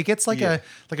room. No, it gets like a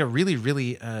really,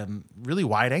 really, really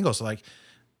wide angle. So like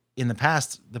in the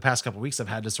past couple of weeks, I've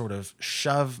had to sort of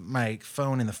shove my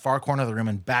phone in the far corner of the room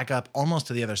and back up almost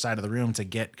to the other side of the room to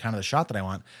get kind of the shot that I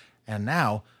want. And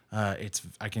now I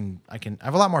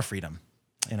have a lot more freedom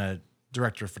in a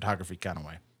director of photography kind of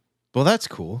way. Well, that's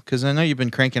cool because I know you've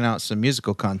been cranking out some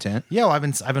musical content. Yeah, well,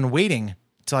 I've been waiting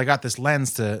till I got this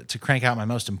lens to crank out my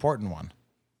most important one.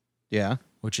 Yeah,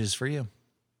 which is for you.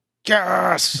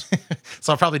 Yes.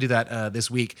 So I'll probably do that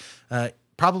this week.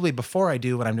 Probably before I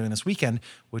do what I'm doing this weekend,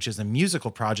 which is a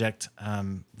musical project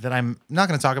that I'm not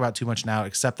going to talk about too much now,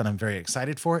 except that I'm very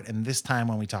excited for it. And this time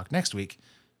when we talk next week,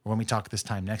 or when we talk this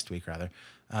time next week, rather,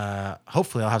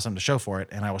 hopefully I'll have something to show for it,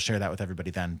 and I will share that with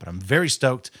everybody then. But I'm very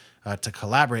stoked to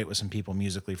collaborate with some people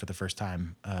musically for the first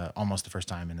time, almost the first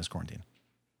time in this quarantine.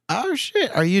 Oh,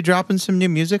 shit. Are you dropping some new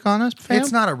music on us, fam?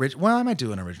 It's not original. Well, I might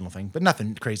do an original thing, but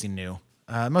nothing crazy new.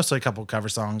 Mostly a couple cover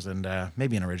songs and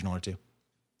maybe an original or 2.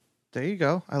 There you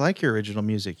go. I like your original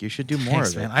music. You should do more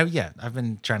Thanks, of it. man. I've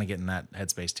been trying to get in that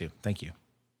headspace too. Thank you.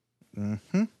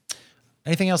 Mm-hmm.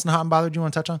 Anything else in Hot and Bothered you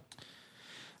want to touch on?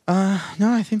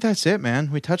 No, I think that's it,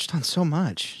 man. We touched on so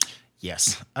much.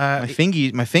 Yes. My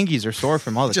fingies are sore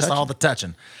from all the just touching. all the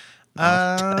touching.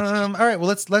 All right.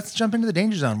 Well, let's jump into the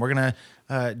Danger Zone. We're gonna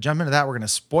jump into that. We're gonna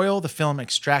spoil the film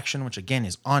Extraction, which again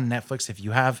is on Netflix. If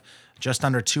you have just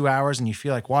under 2 hours and you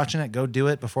feel like watching it, go do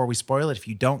it before we spoil it. If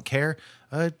you don't care,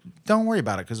 don't worry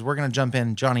about it because we're gonna jump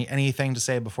in. Johnny, anything to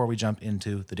say before we jump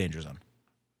into the Danger Zone?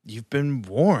 You've been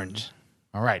warned.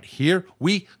 All right, here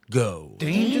we go.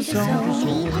 Danger zone.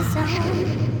 Danger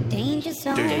zone. Danger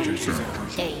zone. Danger zone.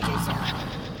 Danger zone.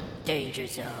 Danger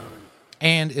zone.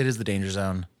 And it is the Danger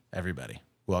Zone, everybody.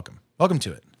 Welcome. Welcome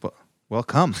to it.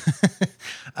 Welcome.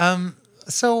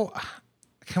 So,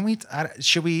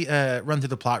 should we run through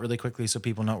the plot really quickly so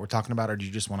people know what we're talking about, or do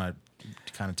you just want to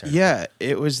kind of tear it? Yeah,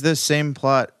 it was the same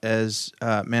plot as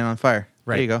Man on Fire.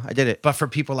 Right. There you go. I did it. But for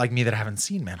people like me that haven't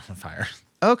seen Man on Fire.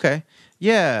 Okay.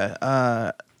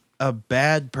 Yeah. A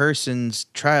bad person's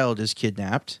child is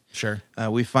kidnapped. Sure.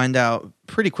 We find out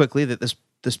pretty quickly that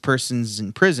this person's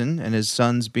in prison and his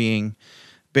son's being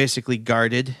basically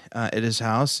guarded at his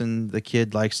house, and the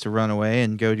kid likes to run away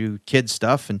and go do kid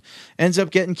stuff and ends up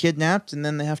getting kidnapped, and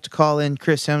then they have to call in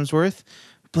Chris Hemsworth,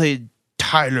 who played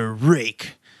Tyler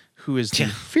Rake, who is the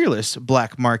fearless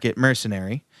black market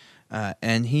mercenary.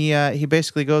 And he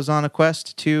basically goes on a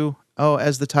quest to,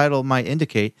 as the title might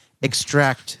indicate,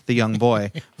 extract the young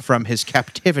boy from his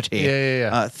captivity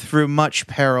through much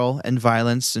peril and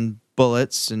violence and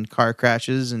bullets and car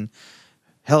crashes and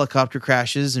helicopter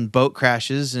crashes and boat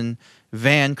crashes and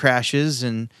van crashes,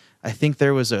 and I think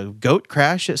there was a goat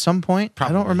crash at some point.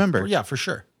 Probably. I don't remember. Yeah, for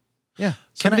sure. Yeah,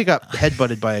 somebody got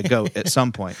headbutted by a goat at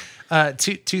some point.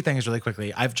 Two things really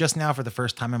quickly. I've just now, for the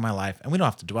first time in my life, and we don't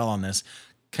have to dwell on this,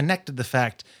 connected the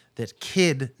fact that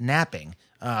kidnapping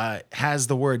has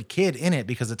the word kid in it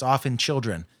because it's often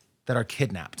children that are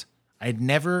kidnapped. I'd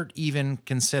never even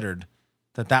considered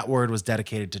that word was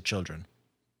dedicated to children.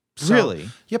 So, Really?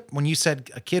 Yep. When you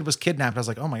said a kid was kidnapped, I was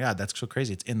like, oh my God, that's so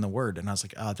crazy. It's in the word. And I was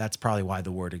like, oh, that's probably why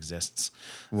the word exists.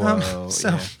 Whoa.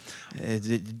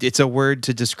 It's a word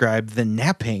to describe the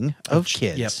napping of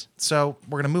kids. Yep. So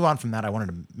we're going to move on from that. I wanted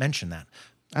to mention that.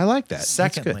 I like that.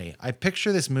 Secondly, I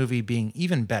picture this movie being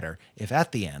even better if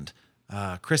at the end,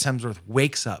 Chris Hemsworth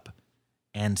wakes up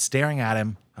and staring at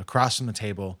him across from the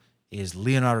table is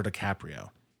Leonardo DiCaprio.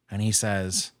 And he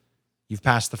says, you've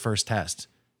passed the first test.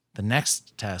 The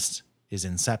next test is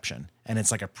Inception. And it's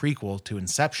like a prequel to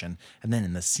Inception. And then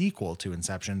in the sequel to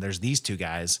Inception, there's these two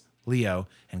guys, Leo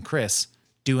and Chris,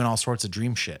 doing all sorts of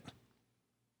dream shit.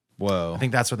 Whoa. I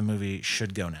think that's where the movie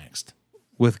should go next.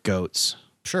 With goats.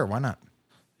 Sure, why not?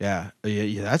 Yeah.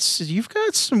 You've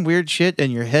got some weird shit in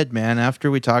your head, man.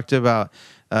 After we talked about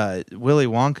Willy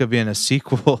Wonka being a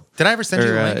sequel. Did I ever send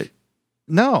you the link?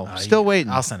 No, still waiting.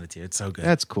 I'll send it to you. It's so good.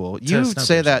 That's cool. You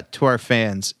say that to our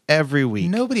fans every week.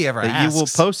 Nobody ever that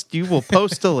asks. You will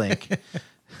post a link.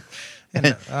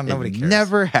 And nobody cares.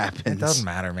 Never happens. It doesn't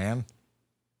matter, man.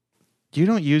 You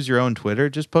don't use your own Twitter.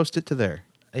 Just post it to there.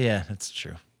 Yeah, that's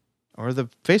true. Or the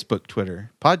Facebook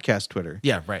Twitter, podcast Twitter.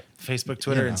 Yeah, right. Facebook,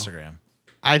 Twitter, Instagram.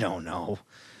 I don't know.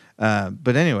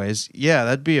 But anyways, yeah,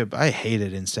 that'd be I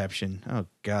hated Inception. Oh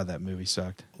God, that movie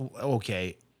sucked.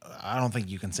 Okay. I don't think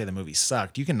you can say the movie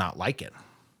sucked. You can not like it.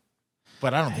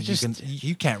 But I don't think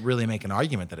you can't really make an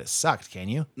argument that it sucked, can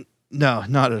you? No,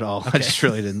 not at all. Okay. I just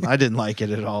really didn't. I didn't like it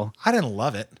at all. I didn't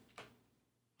love it.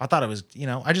 I thought it was,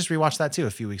 I just rewatched that too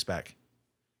a few weeks back.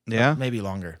 Yeah. Maybe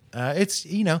longer. It's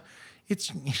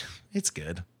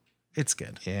good. It's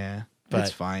good. Yeah. But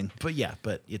it's fine.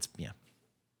 But it's.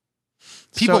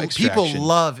 People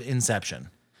love Inception.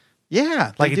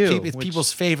 Yeah, like it's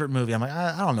people's favorite movie. I'm like,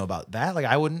 I don't know about that. Like,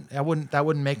 that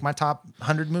wouldn't make my top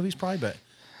 100 movies probably, but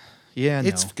yeah,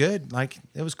 it's good. Like,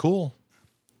 it was cool.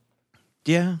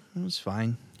 Yeah, it was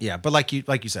fine. Yeah, but like you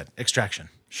said, Extraction,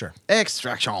 sure.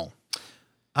 Extraction.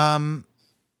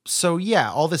 So yeah,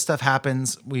 all this stuff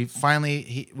happens. We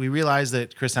realize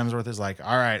that Chris Hemsworth is like,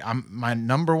 all right, my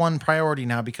number one priority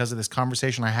now because of this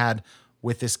conversation I had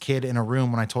with this kid in a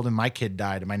room when I told him my kid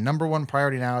died. And my number one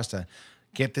priority now is to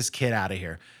get this kid out of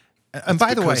here. And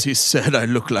by the way, because he said I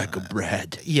look like a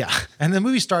Brad. Yeah. And the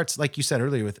movie starts, like you said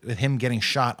earlier, with him getting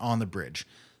shot on the bridge.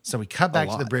 So we cut back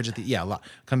to the bridge a lot.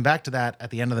 Come back to that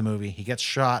at the end of the movie. He gets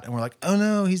shot and we're like, oh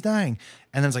no, he's dying.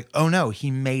 And then it's like, oh no,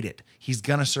 he made it. He's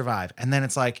going to survive. And then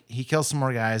it's like, he kills some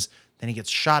more guys. Then he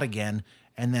gets shot again.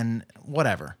 And then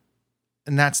whatever.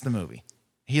 And that's the movie.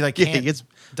 He can't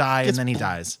die and then he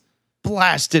dies.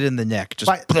 Blasted in the neck.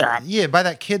 By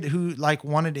that kid who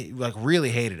wanted to,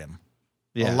 really hated him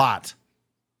a lot.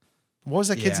 What was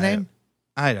that kid's name?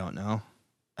 I don't know.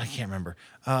 I can't remember.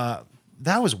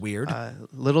 That was weird.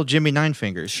 Little Jimmy Nine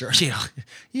Fingers. Sure. Yeah.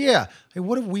 Yeah. Like,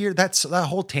 what a weird, that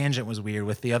whole tangent was weird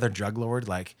with the other drug lord.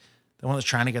 Like the one that's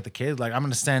trying to get the kid. Like, I'm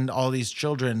going to send all these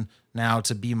children now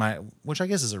to be which I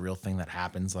guess is a real thing that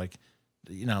happens. Like,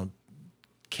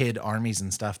 kid armies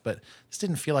and stuff, but this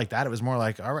didn't feel like that. It was more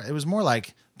like, all right, it was more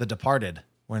like The Departed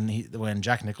when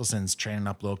Jack Nicholson's training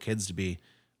up little kids to be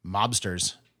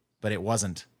mobsters, but it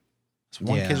wasn't. So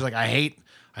one kid's like, I hate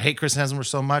Chris Hemsworth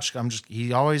so much.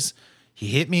 he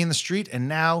hit me in the street, and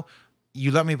now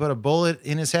you let me put a bullet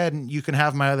in his head, and you can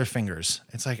have my other fingers.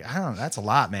 It's like, I don't know. That's a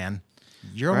lot, man.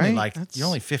 You're only Right? you're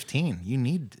only 15. You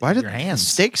need Why did your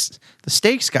hands. the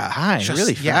stakes got high Just-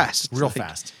 really yeah, fast. real Like-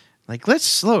 fast. Like, let's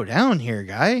slow down here,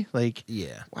 guy. Like,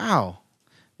 Yeah. wow.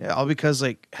 Yeah, all because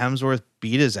like Hemsworth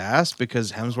beat his ass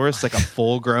because Hemsworth's like a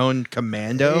full grown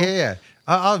commando. Yeah.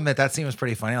 I'll admit that scene was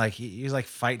pretty funny. Like he was like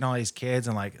fighting all these kids,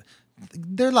 and like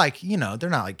they're like, you know,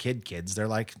 they're not like kids. They're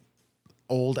like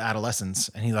old adolescents,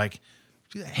 and he like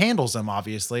handles them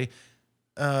obviously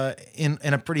in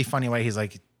a pretty funny way. He's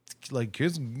like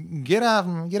kids, get out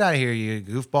of here, you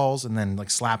goofballs, and then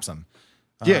like slaps them.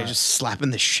 Yeah, just slapping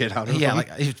the shit out of Yeah, him. like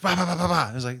bah, bah, bah, bah, bah.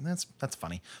 I was like, that's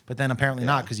funny, but then apparently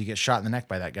not, because you get shot in the neck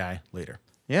by that guy later.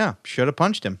 Yeah, should have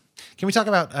punched him. Can we talk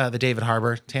about the David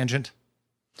Harbour tangent?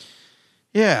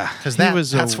 Yeah, Because he was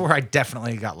that's where I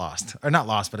definitely got lost, or not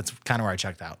lost, but it's kind of where I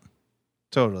checked out.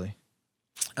 totally.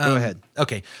 Go ahead.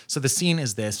 Okay, so the scene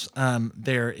is this.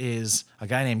 There is a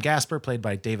guy named Gasper, played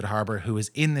by David Harbour, who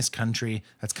is in this country.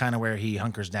 That's kind of where he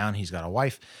hunkers down. He's got a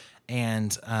wife.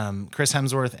 And Chris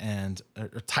Hemsworth and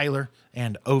Tyler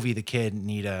and Ovi, the kid,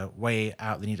 need a way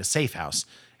out. They need a safe house.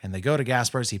 And they go to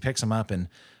Gasper's. He picks them up, and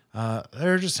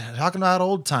they're just talking about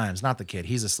old times. Not the kid.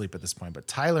 He's asleep at this point. But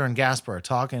Tyler and Gasper are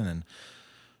talking and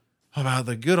about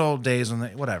the good old days when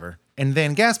whatever. And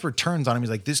then Gasper turns on him. He's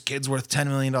like, this kid's worth $10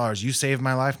 million. You saved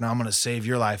my life. Now I'm going to save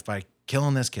your life by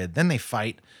killing this kid. Then they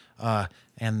fight.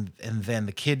 And then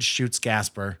the kid shoots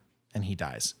Gasper and he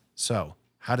dies. So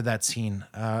how did that scene,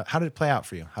 how did it play out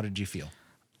for you? How did you feel?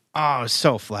 Oh, it's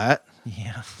so flat.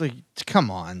 Yeah. Like, come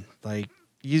on. Like,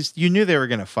 you knew they were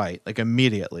going to fight, like,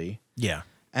 immediately. Yeah.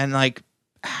 And, like,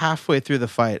 halfway through the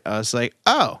fight, I was like,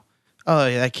 oh,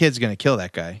 yeah, that kid's going to kill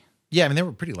that guy. Yeah. I mean, they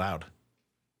were pretty loud.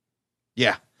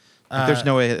 Yeah. Like, there's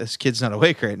no way this kid's not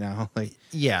awake right now. Like,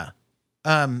 Yeah.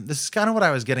 This is kind of what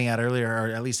I was getting at earlier, or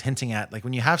at least hinting at. Like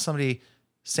when you have somebody,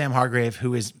 Sam Hargrave,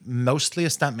 who is mostly a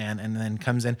stuntman and then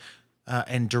comes in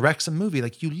and directs a movie,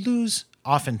 like you lose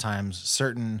oftentimes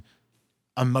certain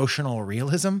emotional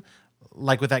realism.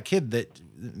 Like with that kid, that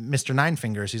Mr. Nine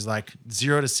Fingers, he's like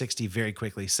 0 to 60 very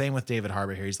quickly. Same with David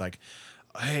Harbour here. He's like,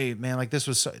 hey man, like this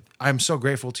was, I'm so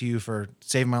grateful to you for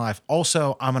saving my life.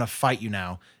 Also, I'm going to fight you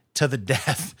now to the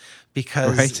death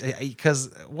because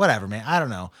whatever, man. I don't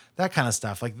know, that kind of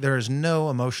stuff. Like there is no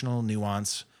emotional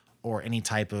nuance or any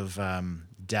type of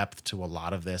depth to a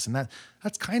lot of this, and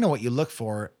that's kind of what you look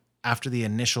for after the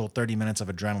initial 30 minutes of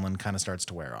adrenaline kind of starts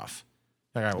to wear off.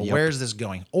 All right, well, where's this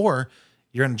going? Or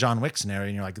you're in a John Wick scenario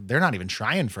and you're like, they're not even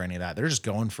trying for any of that. They're just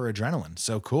going for adrenaline.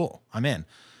 So cool, I'm in.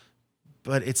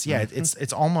 But it's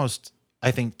it's almost, I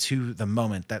think, to the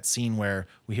moment, that scene where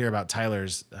we hear about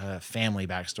Tyler's family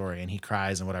backstory and he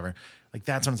cries and whatever. Like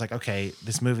that's when it's like, okay,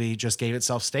 this movie just gave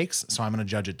itself stakes, so I'm going to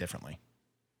judge it differently.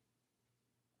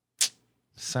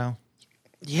 So,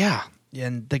 yeah.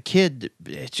 And the kid,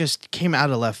 it just came out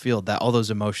of left field, that all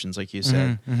those emotions, like you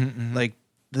said. Like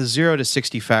the 0 to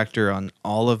 60 factor on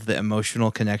all of the emotional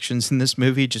connections in this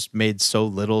movie just made so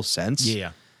little sense.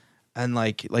 yeah. And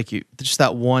like you, just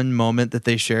that one moment that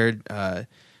they shared,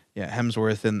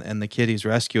 Hemsworth and the kid he's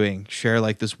rescuing share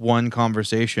like this one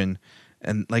conversation,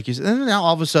 and like you said, and now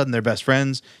all of a sudden they're best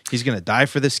friends. He's gonna die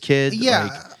for this kid. Yeah.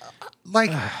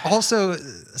 Like also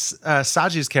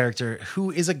Saju's character,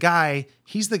 who is a guy,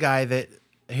 he's the guy that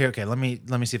here, okay, let me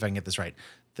see if I can get this right.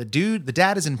 The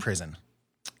dad is in prison,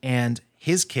 and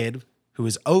his kid, who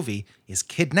is Ovi, is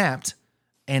kidnapped,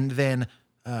 and then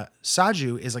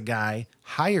Saju is a guy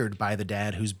hired by the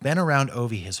dad who's been around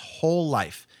Ovi his whole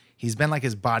life. He's been like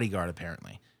his bodyguard,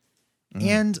 apparently.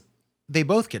 And they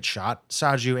both get shot,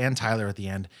 Saju and Tyler at the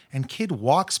end. And Kid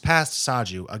walks past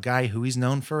Saju, a guy who he's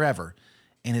known forever,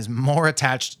 and is more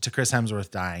attached to Chris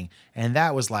Hemsworth dying. And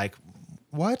that was like,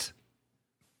 what?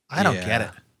 I don't get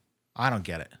it. I don't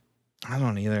get it. I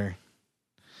don't either.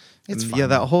 It's And, fine. yeah,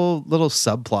 that whole little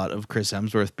subplot of Chris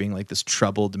Hemsworth being like this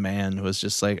troubled man was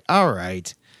just like, all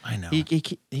right. I know. He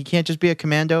can't just be a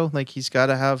commando. Like he's got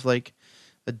to have like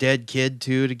a dead kid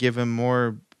too to give him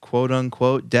more quote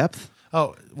unquote depth.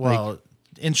 Oh, well,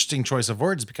 interesting choice of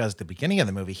words, because at the beginning of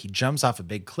the movie, he jumps off a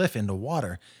big cliff into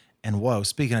water. And whoa,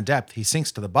 speaking of depth, he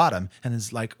sinks to the bottom and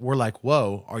is like, we're like,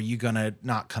 whoa, are you going to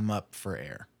not come up for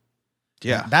air?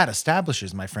 Yeah. That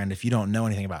establishes, my friend, if you don't know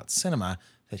anything about cinema,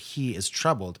 that he is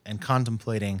troubled and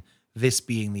contemplating this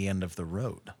being the end of the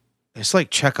road. It's like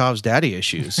Chekhov's daddy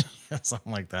issues.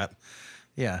 Something like that.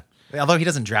 Yeah. Although he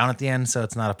doesn't drown at the end, so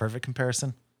it's not a perfect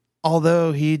comparison.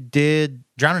 Although he did.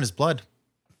 Drown in his blood.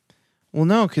 Well,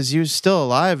 no, because he was still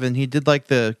alive and he did like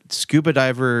the scuba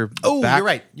diver. Oh, back. you're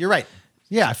right. You're right.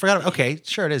 Yeah, I forgot. Okay,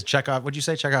 sure it is. Chekhov. What'd you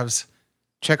say? Chekhov's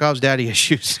Chekhov's daddy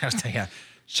issues. Yeah.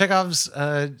 Chekhov's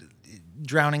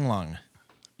drowning lung.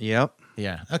 Yep.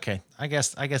 Yeah. Okay. I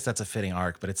guess that's a fitting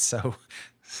arc, but it's so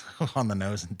on the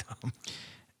nose and dumb.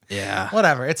 Yeah.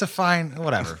 Whatever. It's a fine.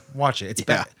 Whatever. Watch it. It's Yeah.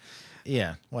 better.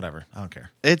 Yeah. Whatever. I don't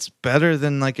care. It's better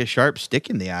than like a sharp stick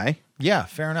in the eye. Yeah.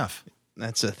 Fair enough.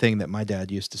 That's a thing that my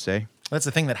dad used to say. That's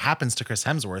the thing that happens to Chris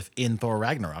Hemsworth in Thor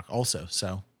Ragnarok. Also,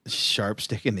 so Sharp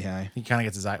stick in the eye. he kind of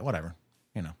gets his eye. Whatever.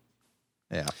 You know.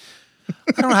 Yeah.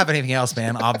 I don't have anything else,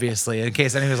 man. Obviously, in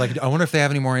case anyone's like, I wonder if they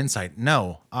have any more insight.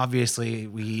 No, obviously,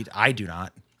 I do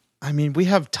not. I mean, we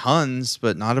have tons,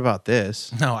 but not about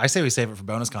this. No, I say we save it for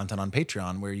bonus content on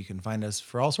Patreon, where you can find us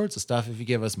for all sorts of stuff if you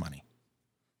give us money.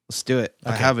 Let's do it. I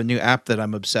Okay. have a new app that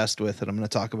I'm obsessed with that I'm going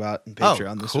to talk about in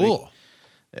Patreon this week. cool.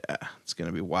 Yeah, it's going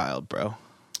to be wild, bro.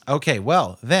 Okay,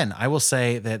 well, then I will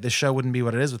say that this show wouldn't be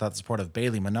what it is without the support of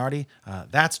Bailey Minardi.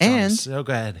 That's John. And- So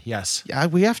go ahead. Yes. Yeah,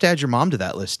 we have to add your mom to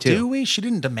that list too. Do we? She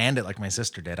didn't demand it like my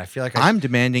sister did. I feel like I'm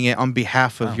demanding it on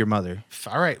behalf of your mother.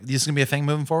 All right. This is going to be a thing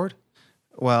moving forward?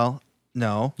 Well,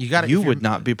 no. You got it. You If you're- would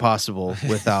not be possible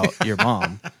without your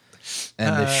mom.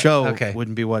 And the show okay.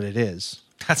 wouldn't be what it is.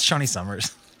 That's Shawnee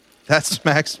Summers. That's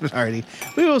Max Minardi.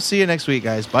 We will see you next week,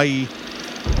 guys. Bye.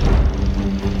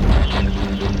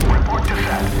 Report to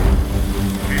set.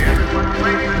 Everyone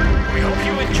ready? We hope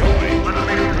you enjoy. Let's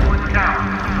make this one count.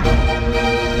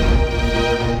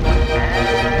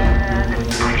 And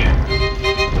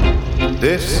action.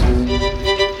 This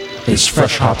is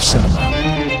Fresh Hop Cinema.